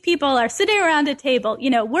 Like these people are sitting around a table,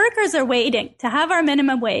 workers are waiting to have our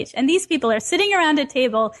minimum wage. And these people are sitting around a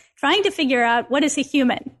table trying to figure out what is a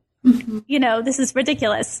human. Mm-hmm. This is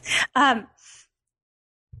ridiculous. But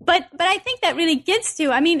I think that really gets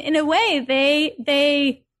to, in a way,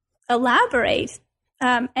 they elaborate,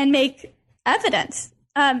 and make evident,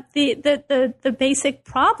 the basic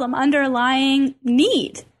problem underlying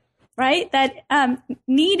need. Right? That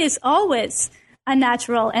need is always a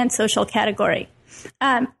natural and social category.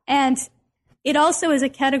 And it also is a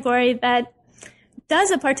category that does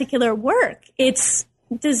a particular work. It's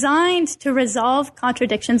designed to resolve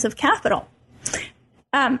contradictions of capital.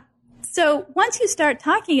 So once you start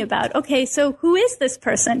talking about, okay, so who is this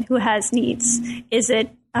person who has needs? Is it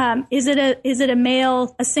a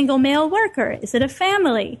single male worker? Is it a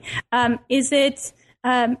family? Is it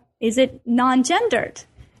non-gendered?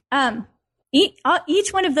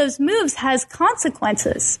 Each one of those moves has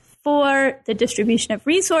consequences for the distribution of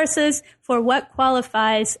resources, for what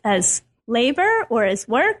qualifies as labor or as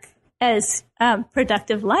work, as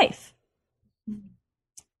productive life.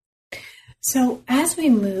 So as we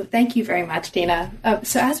move, thank you very much, Dina.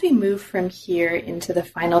 So as we move from here into the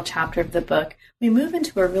final chapter of the book, we move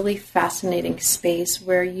into a really fascinating space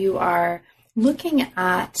where you are looking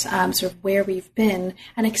at sort of where we've been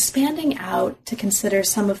and expanding out to consider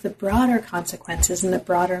some of the broader consequences and the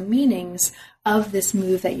broader meanings of this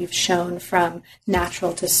move that you've shown from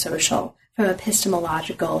natural to social, from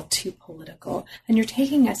epistemological to political. And you're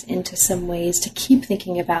taking us into some ways to keep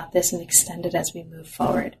thinking about this and extend it as we move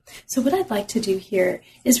forward. So what I'd like to do here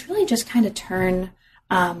is really just kind of turn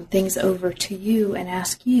things over to you and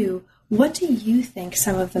ask you, what do you think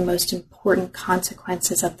some of the most important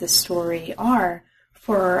consequences of this story are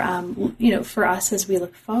for us as we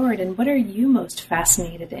look forward? And what are you most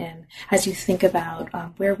fascinated in as you think about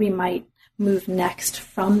where we might move next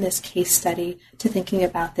from this case study to thinking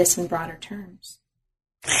about this in broader terms?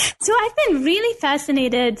 So I've been really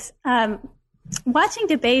fascinated watching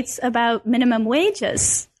debates about minimum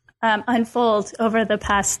wages unfold over the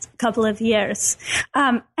past couple of years,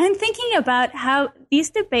 and thinking about how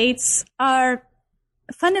these debates are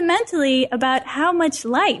fundamentally about how much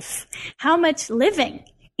life, how much living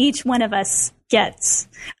each one of us gets.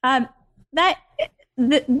 That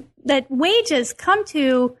wages come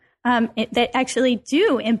to that actually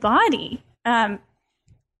do embody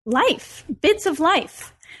life, bits of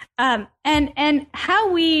life, and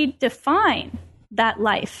how we define that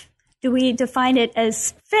life. Do we define it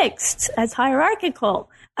as fixed, as hierarchical,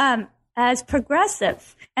 as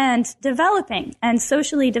progressive and developing and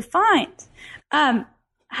socially defined?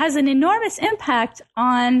 Has an enormous impact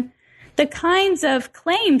on the kinds of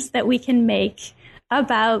claims that we can make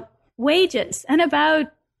about wages and about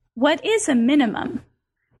what is a minimum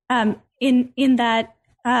in that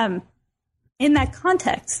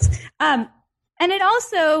context. And it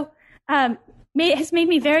also has made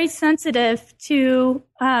me very sensitive to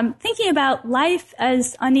thinking about life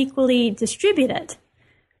as unequally distributed.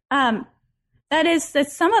 That is, that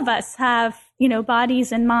some of us have,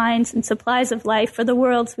 bodies and minds and supplies of life for the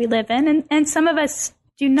worlds we live in, and some of us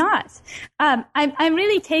do not. I'm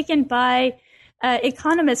really taken by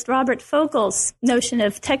economist Robert Fogel's notion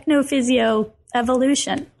of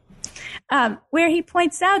technophysio-evolution, where he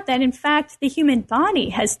points out that, in fact, the human body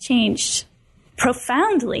has changed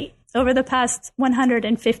profoundly over the past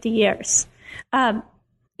 150 years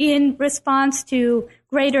in response to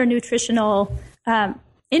greater nutritional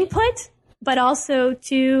input, but also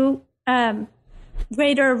to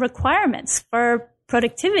greater requirements for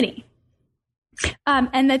productivity.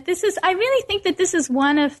 And that I really think that this is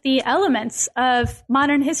one of the elements of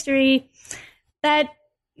modern history that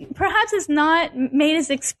perhaps is not made as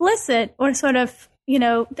explicit or sort of,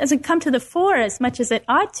 doesn't come to the fore as much as it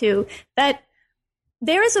ought to, that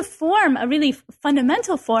there is a really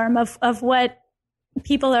fundamental form of what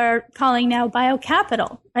people are calling now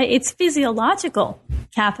biocapital. Right? It's physiological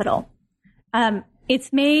capital.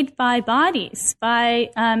 It's made by bodies,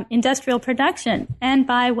 by industrial production, and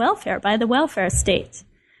by welfare, by the welfare state.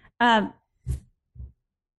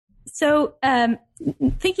 So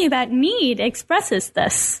thinking about need expresses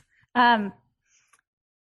this.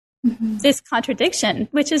 This contradiction,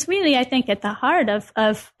 which is really, I think, at the heart of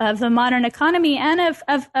the modern economy and of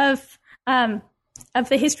the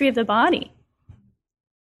history of the body.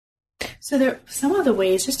 So there are some of the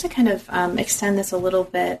ways, just to kind of extend this a little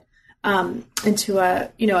bit into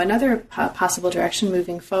another possible direction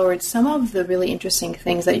moving forward. Some of the really interesting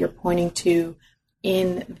things that you're pointing to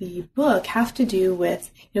in the book have to do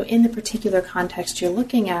with, in the particular context you're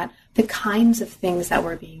looking at, the kinds of things that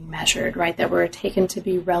were being measured, right, that were taken to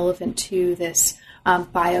be relevant to this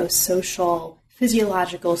biosocial,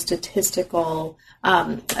 physiological, statistical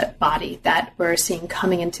body that we're seeing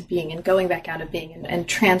coming into being and going back out of being and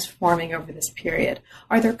transforming over this period.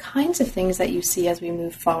 Are there kinds of things that you see as we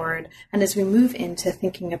move forward and as we move into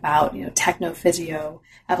thinking about, techno-physio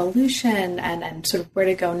evolution and sort of where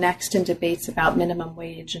to go next in debates about minimum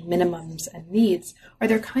wage and minimums and needs? Are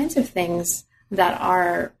there kinds of things that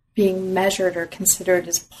are being measured or considered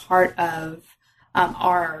as part of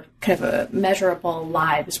our kind of measurable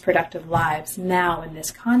lives, productive lives now in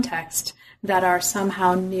this context that are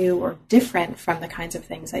somehow new or different from the kinds of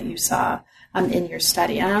things that you saw in your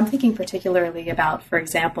study? And I'm thinking particularly about, for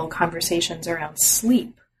example, conversations around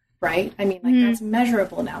sleep, right? I mean, that's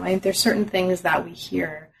measurable now. I mean, there's certain things that we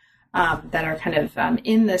hear that are kind of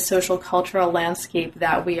in the social cultural landscape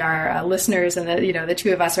that we are listeners and the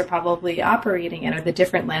two of us are probably operating in, or the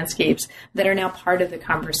different landscapes that are now part of the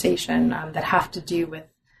conversation that have to do with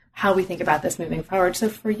how we think about this moving forward. So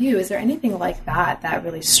for you, is there anything like that that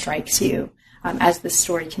really strikes you as this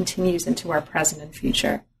story continues into our present and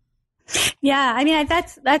future? Yeah, I mean,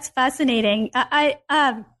 that's fascinating.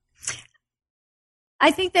 I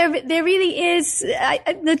think there really is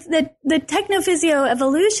the technophysio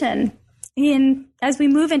evolution as we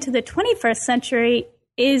move into the 21st century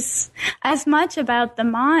is as much about the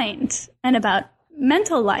mind and about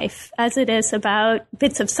mental life as it is about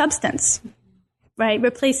bits of substance, right?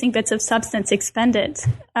 Replacing bits of substance expended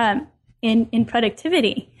in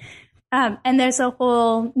productivity. And there's a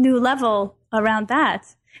whole new level around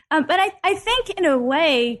that. But I think, in a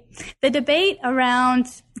way, the debate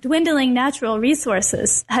around dwindling natural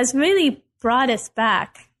resources has really brought us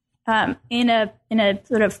back in a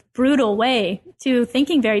sort of brutal way to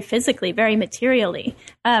thinking very physically, very materially.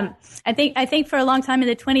 I think for a long time in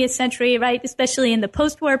the 20th century, right, especially in the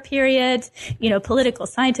post-war period, political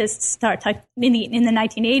scientists start in the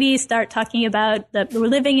 1980s start talking about that we're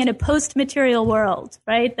living in a post-material world,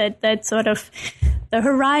 right? That sort of the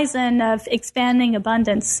horizon of expanding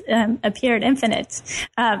abundance appeared infinite,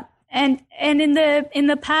 and in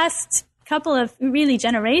the past couple of really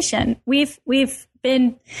generation, we've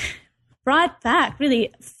been brought back,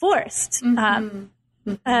 really forced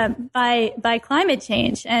by climate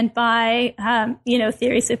change and by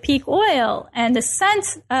theories of peak oil and the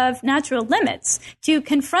sense of natural limits to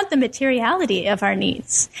confront the materiality of our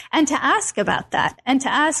needs and to ask about that and to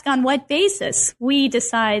ask on what basis we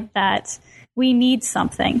decide that we need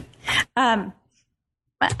something. And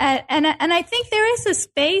I think there is a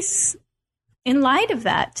space in light of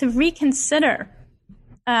that to reconsider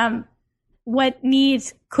what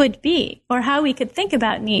needs could be or how we could think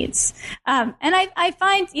about needs. And I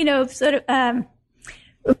find, sort of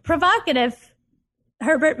provocative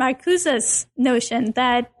Herbert Marcuse's notion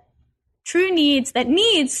that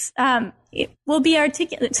needs will be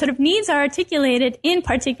articulated, sort of needs are articulated in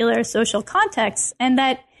particular social contexts, and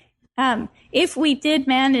that if we did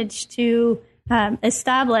manage to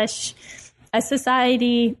establish a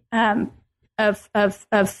society of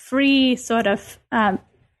free sort of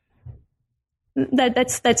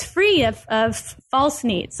that's free of false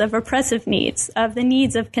needs, of oppressive needs, of the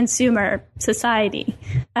needs of consumer society,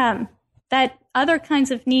 that other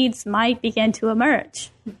kinds of needs might begin to emerge.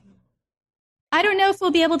 I don't know if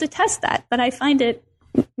we'll be able to test that, but I find it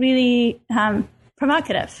really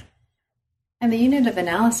provocative. And the unit of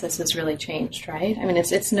analysis has really changed, right? I mean,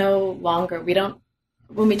 it's no longer,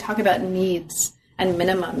 when we talk about needs and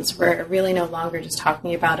minimums, we're really no longer just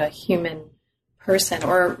talking about a human person,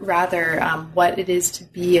 or rather what it is to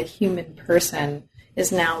be a human person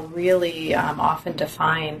is now really often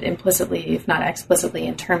defined implicitly, if not explicitly,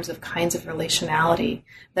 in terms of kinds of relationality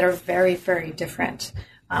that are very, very different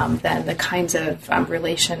than the kinds of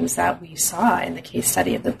relations that we saw in the case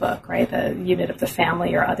study of the book, right? The unit of the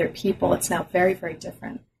family or other people. It's now very, very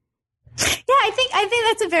different. Yeah, I think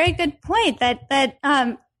that's a very good point. That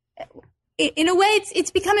in a way,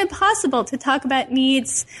 it's become impossible to talk about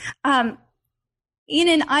needs in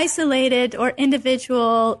an isolated or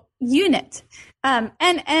individual unit.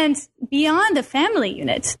 And beyond a family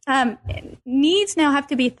unit, needs now have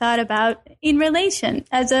to be thought about in relation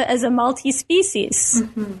as a multi-species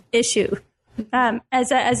issue,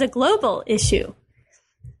 as a global issue.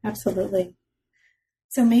 Absolutely.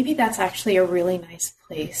 So maybe that's actually a really nice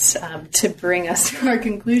place to bring us to our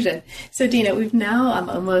conclusion. So Dina, we've now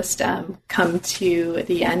almost come to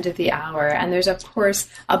the end of the hour, and there's of course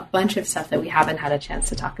a bunch of stuff that we haven't had a chance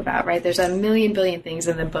to talk about, right? There's a billion things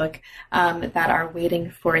in the book that are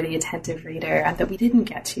waiting for the attentive reader and that we didn't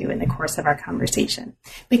get to in the course of our conversation.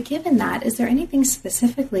 But given that, is there anything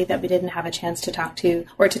specifically that we didn't have a chance to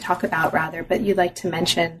talk about rather, but you'd like to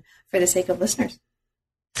mention for the sake of listeners?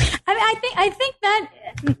 I think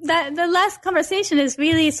that the last conversation is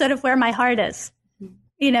really sort of where my heart is,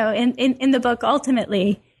 in the book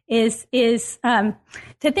ultimately is to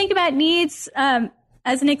think about needs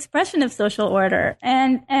as an expression of social order,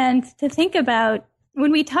 and to think about,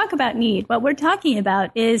 when we talk about need, what we're talking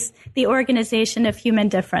about is the organization of human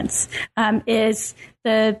difference, is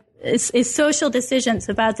social decisions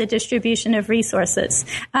about the distribution of resources,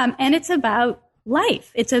 and it's about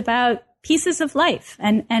life. It's about pieces of life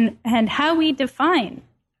and how we define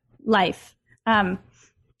life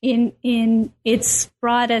in its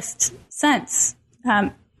broadest sense,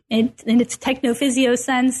 in its technophysio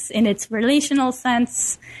sense, in its relational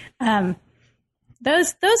sense.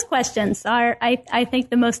 Those questions are, I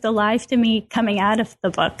think, the most alive to me coming out of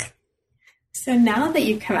the book. So now that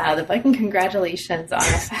you've come out of the book, and congratulations on a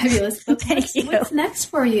fabulous book. Thank you. What's next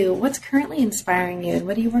for you? What's currently inspiring you, and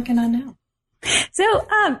what are you working on now? So,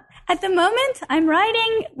 at the moment, I'm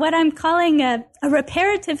writing what I'm calling a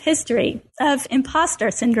reparative history of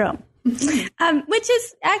imposter syndrome, which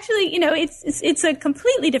is actually, it's a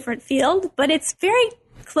completely different field, but it's very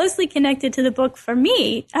closely connected to the book for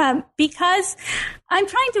me, because I'm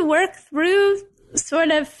trying to work through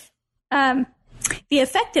sort of the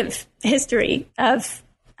effective history of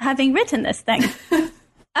having written this thing.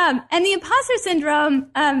 And the imposter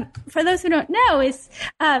syndrome, for those who don't know, is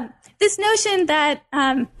this notion that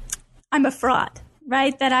I'm a fraud,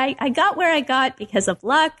 right? That I got where I got because of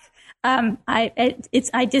luck.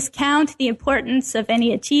 I discount the importance of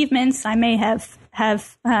any achievements I may have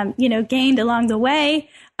gained along the way,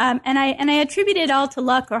 and I attribute it all to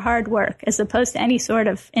luck or hard work as opposed to any sort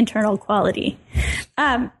of internal quality.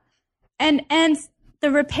 And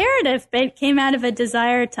the reparative bit came out of a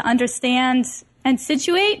desire to understand and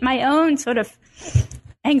situate my own sort of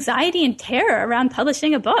anxiety and terror around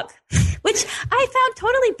publishing a book, which I found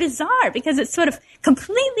totally bizarre because it's sort of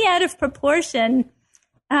completely out of proportion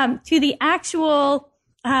to the actual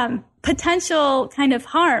potential kind of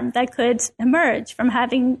harm that could emerge from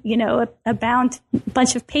having, a bound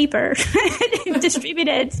bunch of paper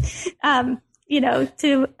distributed,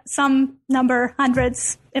 to some number,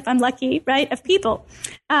 hundreds, if I'm lucky, right, of people.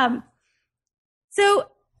 So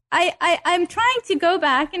I'm trying to go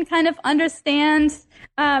back and kind of understand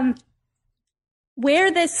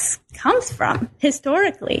where this comes from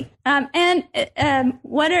historically, and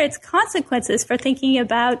what are its consequences for thinking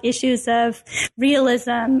about issues of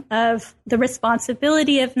realism, of the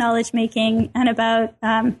responsibility of knowledge making, and about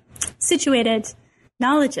situated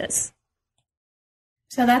knowledges.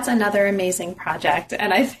 So that's another amazing project.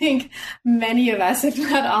 And I think many of us, if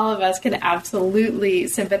not all of us, can absolutely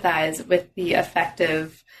sympathize with the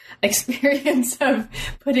effective experience of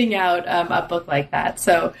putting out a book like that.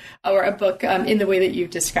 So, or a book in the way that you've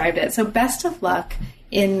described it. So best of luck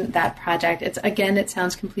in that project. It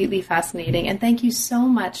sounds completely fascinating. And thank you so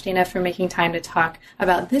much, Dina, for making time to talk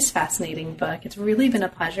about this fascinating book. It's really been a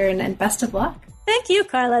pleasure, and best of luck. Thank you,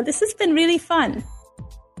 Carla. This has been really fun.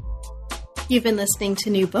 You've been listening to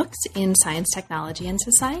New Books in Science, Technology, and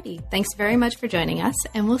Society. Thanks very much for joining us,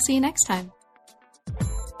 and we'll see you next time.